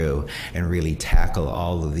go through and really tackle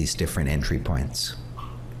all of these different entry points.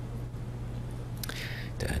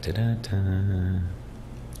 Da, da, da, da.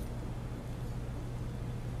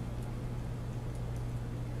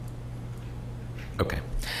 Okay.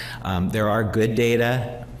 There are good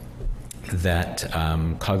data that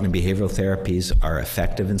cognitive behavioral therapies are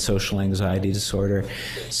effective in social anxiety disorder.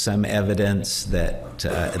 Some evidence that,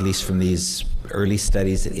 at least from these early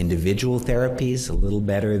studies, that individual therapy is a little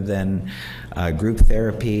better than group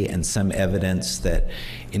therapy, and some evidence that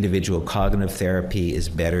individual cognitive therapy is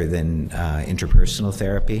better than interpersonal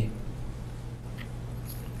therapy.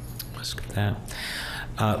 Let's look at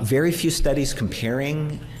that. Very few studies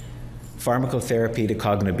comparing pharmacotherapy to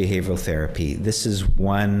cognitive behavioral therapy. This is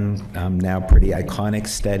one now pretty iconic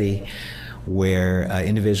study where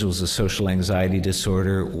individuals with social anxiety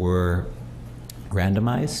disorder were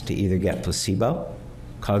randomized to either get placebo,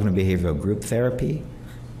 cognitive behavioral group therapy,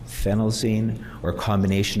 phenelzine, or a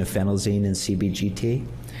combination of phenelzine and CBGT.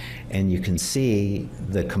 And you can see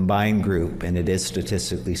the combined group, and it is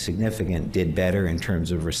statistically significant, did better in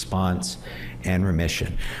terms of response and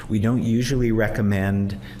remission. We don't usually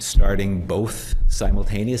recommend starting both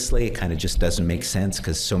simultaneously. It kind of just doesn't make sense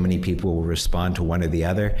because so many people will respond to one or the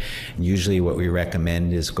other. And usually what we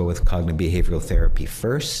recommend is go with cognitive behavioral therapy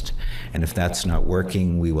first, and if that's not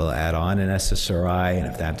working, we will add on an SSRI, and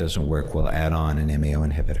if that doesn't work, we'll add on an MAO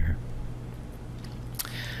inhibitor.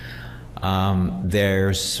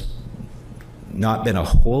 There's not been a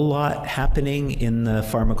whole lot happening in the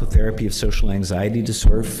pharmacotherapy of social anxiety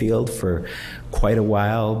disorder field for quite a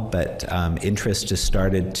while, but interest has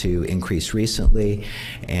started to increase recently,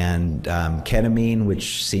 and ketamine,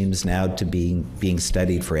 which seems now to be being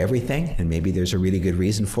studied for everything, and maybe there's a really good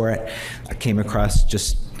reason for it. I came across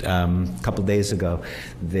just a couple days ago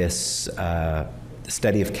this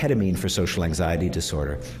study of ketamine for social anxiety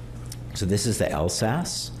disorder. So this is the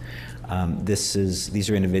LSAS. These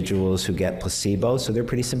are individuals who get placebo, so they're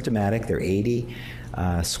pretty symptomatic. They're 80.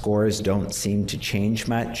 Scores don't seem to change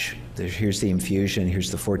much. Here's the infusion,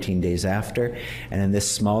 here's the 14 days after. And in this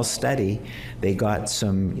small study, they got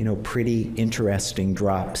some, pretty interesting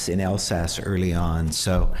drops in LSAS early on.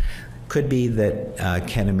 So could be that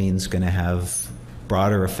ketamine's going to have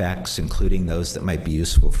broader effects, including those that might be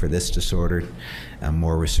useful for this disorder.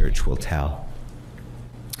 More research will tell.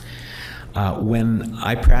 When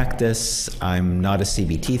I practice, I'm not a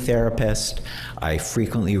CBT therapist. I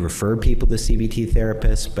frequently refer people to CBT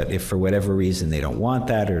therapists, but if for whatever reason they don't want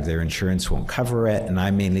that or their insurance won't cover it, and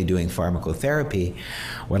I'm mainly doing pharmacotherapy,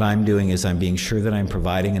 what I'm doing is I'm being sure that I'm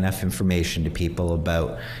providing enough information to people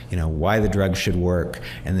about, why the drug should work,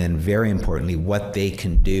 and then very importantly, what they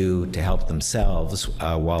can do to help themselves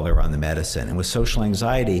while they're on the medicine. And with social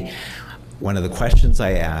anxiety, one of the questions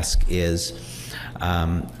I ask is,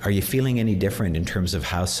 are you feeling any different in terms of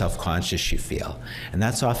how self-conscious you feel? And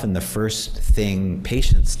that's often the first thing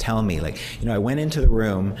patients tell me. Like, I went into the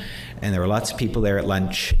room and there were lots of people there at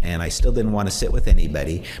lunch and I still didn't want to sit with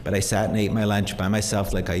anybody, but I sat and ate my lunch by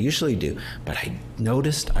myself like I usually do. But I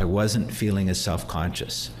noticed I wasn't feeling as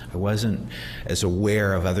self-conscious. I wasn't as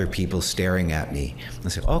aware of other people staring at me. I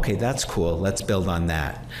said, okay, that's cool, let's build on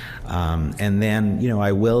that. And then,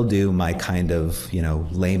 I will do my kind of,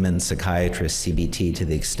 layman psychiatrist CBT to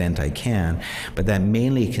the extent I can, but that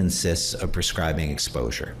mainly consists of prescribing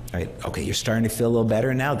exposure, right? Okay, you're starting to feel a little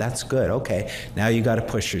better now, that's good, okay. Now you got to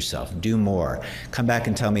push yourself, do more. Come back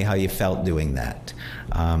and tell me how you felt doing that.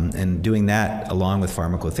 And doing that along with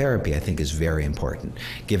pharmacotherapy, I think, is very important.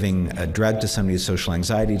 Giving a drug to somebody with social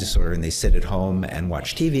anxiety disorder and they sit at home and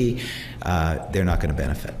watch TV, they're not going to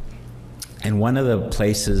benefit. And one of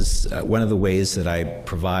the ways that I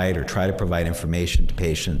provide or try to provide information to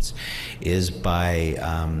patients is by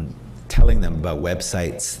telling them about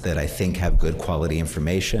websites that I think have good quality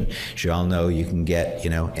information. As you all know, you can get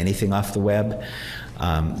anything off the web.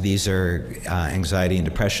 These are Anxiety and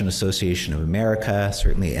Depression Association of America,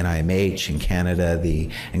 certainly NIMH in Canada, the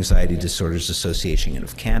Anxiety Disorders Association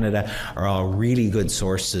of Canada are all really good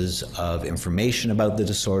sources of information about the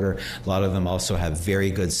disorder. A lot of them also have very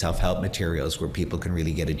good self-help materials where people can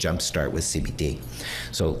really get a jump start with CBT.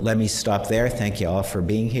 So let me stop there. Thank you all for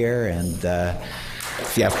being here, and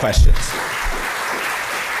if you have questions.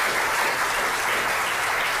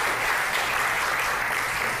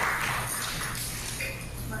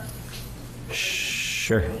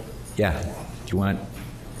 Sure. Yeah. How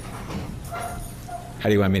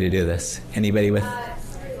do you want me to do this? Anybody with?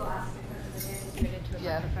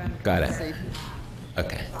 Yeah. Got it.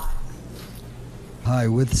 Okay. Hi,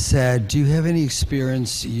 with SAD, do you have any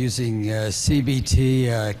experience using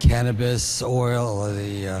CBT, cannabis oil,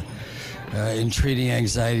 in treating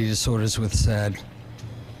anxiety disorders with SAD?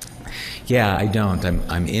 Yeah, I don't.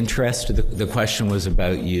 I'm interested. The question was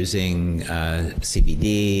about using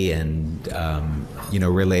CBD and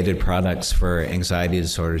related products for anxiety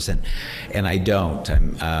disorders, and I don't.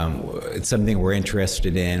 It's something we're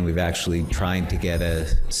interested in. We've actually trying to get a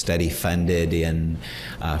study funded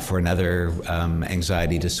for another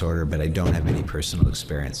anxiety disorder, but I don't have any personal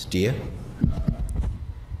experience. Do you?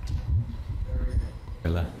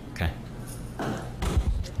 Okay.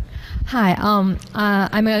 Hi, I'm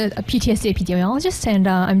a PTSD epidemiologist, and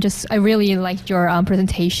I really liked your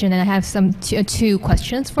presentation, and I have two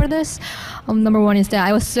questions for this. Number one is that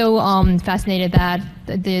I was so fascinated that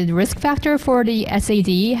the risk factor for the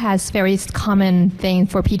SAD has very common thing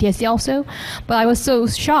for PTSD also. But I was so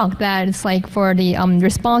shocked that it's like for the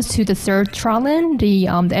response to the sertraline, the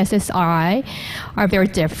SSRI are very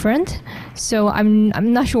different. So I'm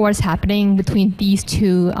not sure what's happening between these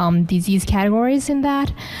two disease categories in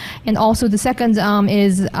that. And also the second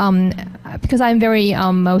is because I'm very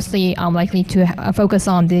mostly likely to focus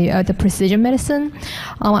on the precision medicine.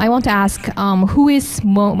 I want to ask who is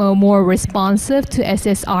more responsive to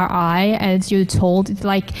SSRI, as you told,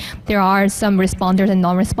 like there are some responders and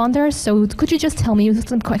non-responders. So could you just tell me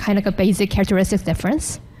some kind of a basic characteristic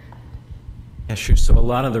difference? Yeah, sure. So a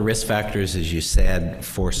lot of the risk factors, as you said,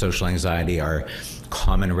 for social anxiety are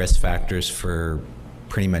common risk factors for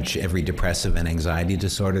pretty much every depressive and anxiety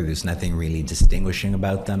disorder. There's nothing really distinguishing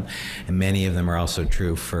about them. And many of them are also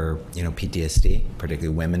true for, PTSD,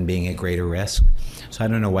 particularly women being at greater risk. So I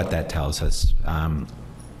don't know what that tells us.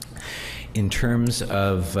 In terms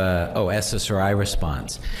of, SSRI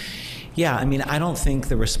response. Yeah, I mean, I don't think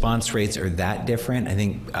the response rates are that different. I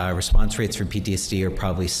think response rates for PTSD are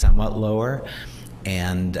probably somewhat lower.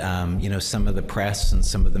 And, some of the press and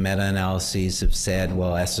some of the meta-analyses have said,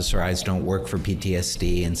 well, SSRIs don't work for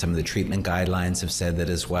PTSD, and some of the treatment guidelines have said that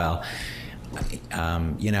as well.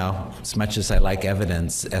 As much as I like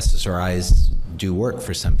evidence, SSRIs do work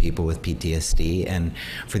for some people with PTSD, and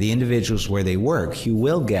for the individuals where they work, you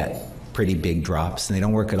will get pretty big drops, and they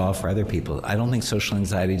don't work at all for other people. I don't think social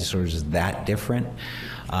anxiety disorder is that different.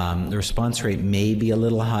 The response rate may be a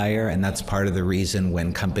little higher, and that's part of the reason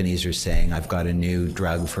when companies are saying, I've got a new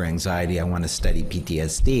drug for anxiety, I want to study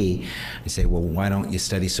PTSD, I say, well, why don't you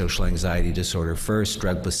study social anxiety disorder first?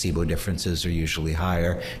 Drug-placebo differences are usually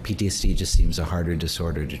higher. PTSD just seems a harder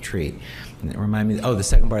disorder to treat. And remind me, the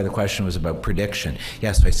second part of the question was about prediction.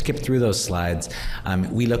 Yeah, so I skipped through those slides.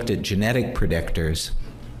 We looked at genetic predictors.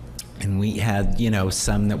 And we had,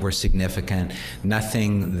 some that were significant,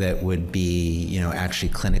 nothing that would be, actually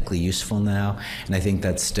clinically useful now. And I think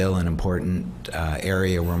that's still an important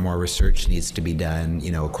area where more research needs to be done,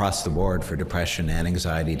 across the board for depression and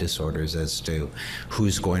anxiety disorders as to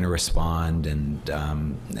who's going to respond.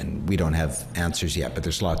 And we don't have answers yet, but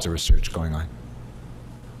there's lots of research going on.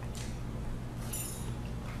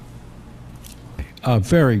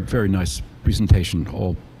 Very, very nice presentation.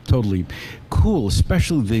 All totally cool,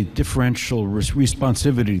 especially the differential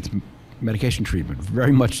responsivity to medication treatment,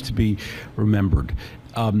 very much to be remembered.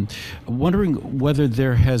 Wondering whether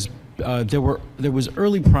there was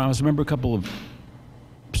early promise. I remember a couple of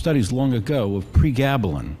studies long ago of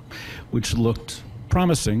pregabalin, which looked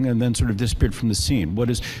promising and then sort of disappeared from the scene.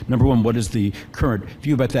 Number one, what is the current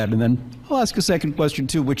view about that? And then I'll ask a second question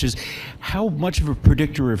too, which is how much of a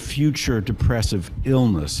predictor of future depressive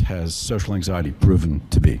illness has social anxiety proven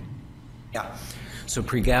to be? Yeah, so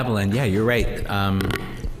pregabalin, yeah, you're right.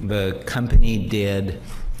 The company did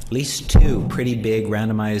at least 2 pretty big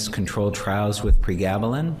randomized controlled trials with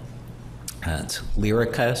pregabalin. It's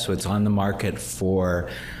Lyrica, so it's on the market for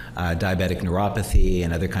diabetic neuropathy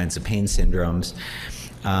and other kinds of pain syndromes.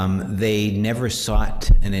 They never sought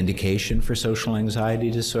an indication for social anxiety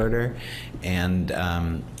disorder, and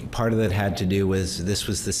part of that had to do with this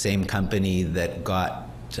was the same company that got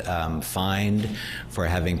fined for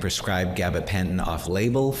having prescribed gabapentin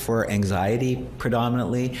off-label for anxiety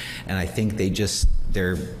predominantly, and I think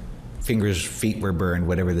their feet were burned,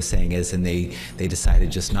 whatever the saying is, and they decided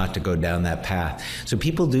just not to go down that path. So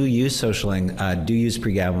people do use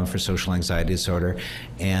pregabalin for social anxiety disorder,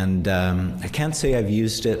 and I can't say I've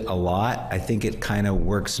used it a lot. I think it kind of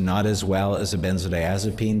works not as well as a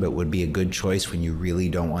benzodiazepine, but would be a good choice when you really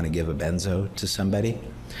don't want to give a benzo to somebody.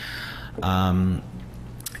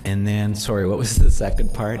 And then, sorry, what was the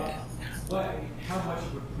second part? How much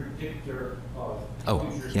of a predictor of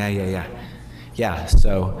Yeah,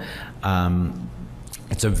 so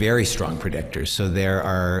it's a very strong predictor. So there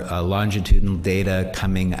are longitudinal data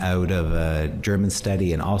coming out of a German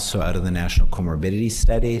study and also out of the National Comorbidity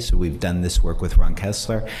Study. So we've done this work with Ron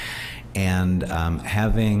Kessler. And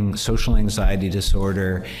having social anxiety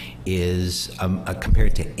disorder is,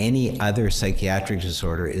 compared to any other psychiatric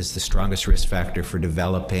disorder, is the strongest risk factor for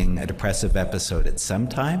developing a depressive episode at some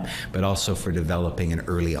time, but also for developing an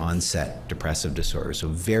early onset depressive disorder. So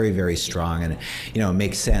very, very strong. And, it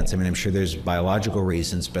makes sense. I mean, I'm sure there's biological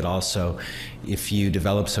reasons, but also if you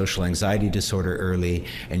develop social anxiety disorder early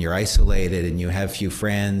and you're isolated and you have few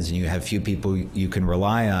friends and you have few people you can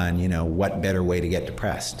rely on, what better way to get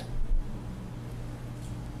depressed?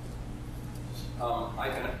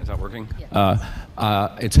 Is that working?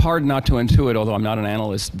 Yeah. It's hard not to intuit, although I'm not an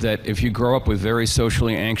analyst, that if you grow up with very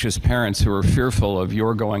socially anxious parents who are fearful of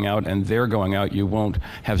your going out and their going out, you won't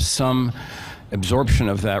have some absorption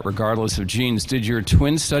of that regardless of genes. Did your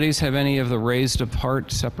twin studies have any of the raised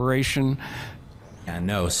apart separation? Yeah,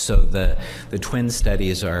 no. So the twin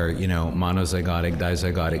studies are, monozygotic,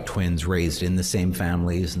 dizygotic twins raised in the same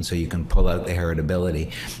families, and so you can pull out the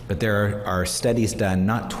heritability. But there are studies done,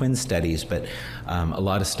 not twin studies, but a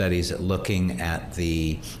lot of studies looking at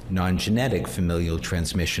the non-genetic familial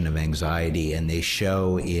transmission of anxiety, and they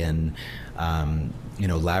show in,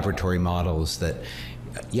 laboratory models that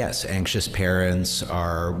yes, anxious parents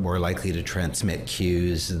are more likely to transmit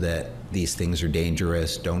cues that these things are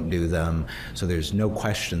dangerous, don't do them. So there's no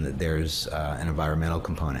question that there's an environmental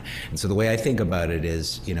component. And so the way I think about it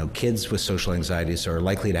is, kids with social anxieties are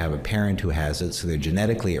likely to have a parent who has it, so they're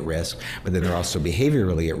genetically at risk, but then they're also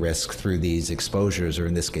behaviorally at risk through these exposures, or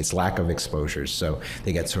in this case, lack of exposures. So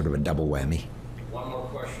they get sort of a double whammy. One more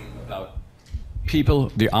question about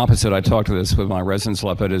people, the opposite. I talked to this with my residents a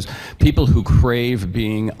lot, but is people who crave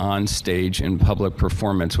being on stage in public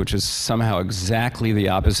performance, which is somehow exactly the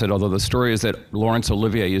opposite, although the story is that Laurence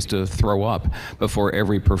Olivier used to throw up before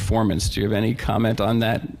every performance. Do you have any comment on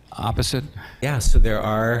that opposite? Yeah, so there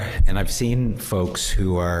are, and I've seen folks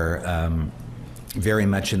who are very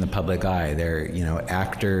much in the public eye. They're,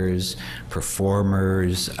 actors,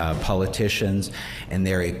 performers, politicians, and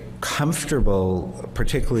they're comfortable,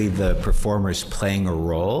 particularly the performers, playing a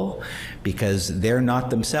role because they're not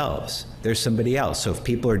themselves. They're somebody else. So if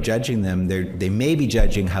people are judging them, they may be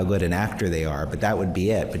judging how good an actor they are, but that would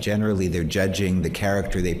be it. But generally, they're judging the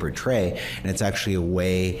character they portray, and it's actually a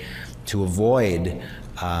way to avoid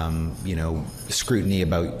scrutiny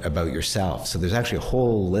about yourself. So there's actually a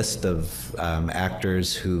whole list of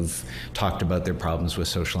actors who've talked about their problems with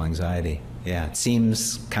social anxiety. Yeah, it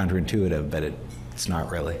seems counterintuitive, but it's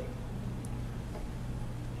not really.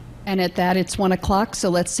 And at that, it's 1 o'clock, so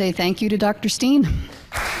let's say thank you to Dr. Stein.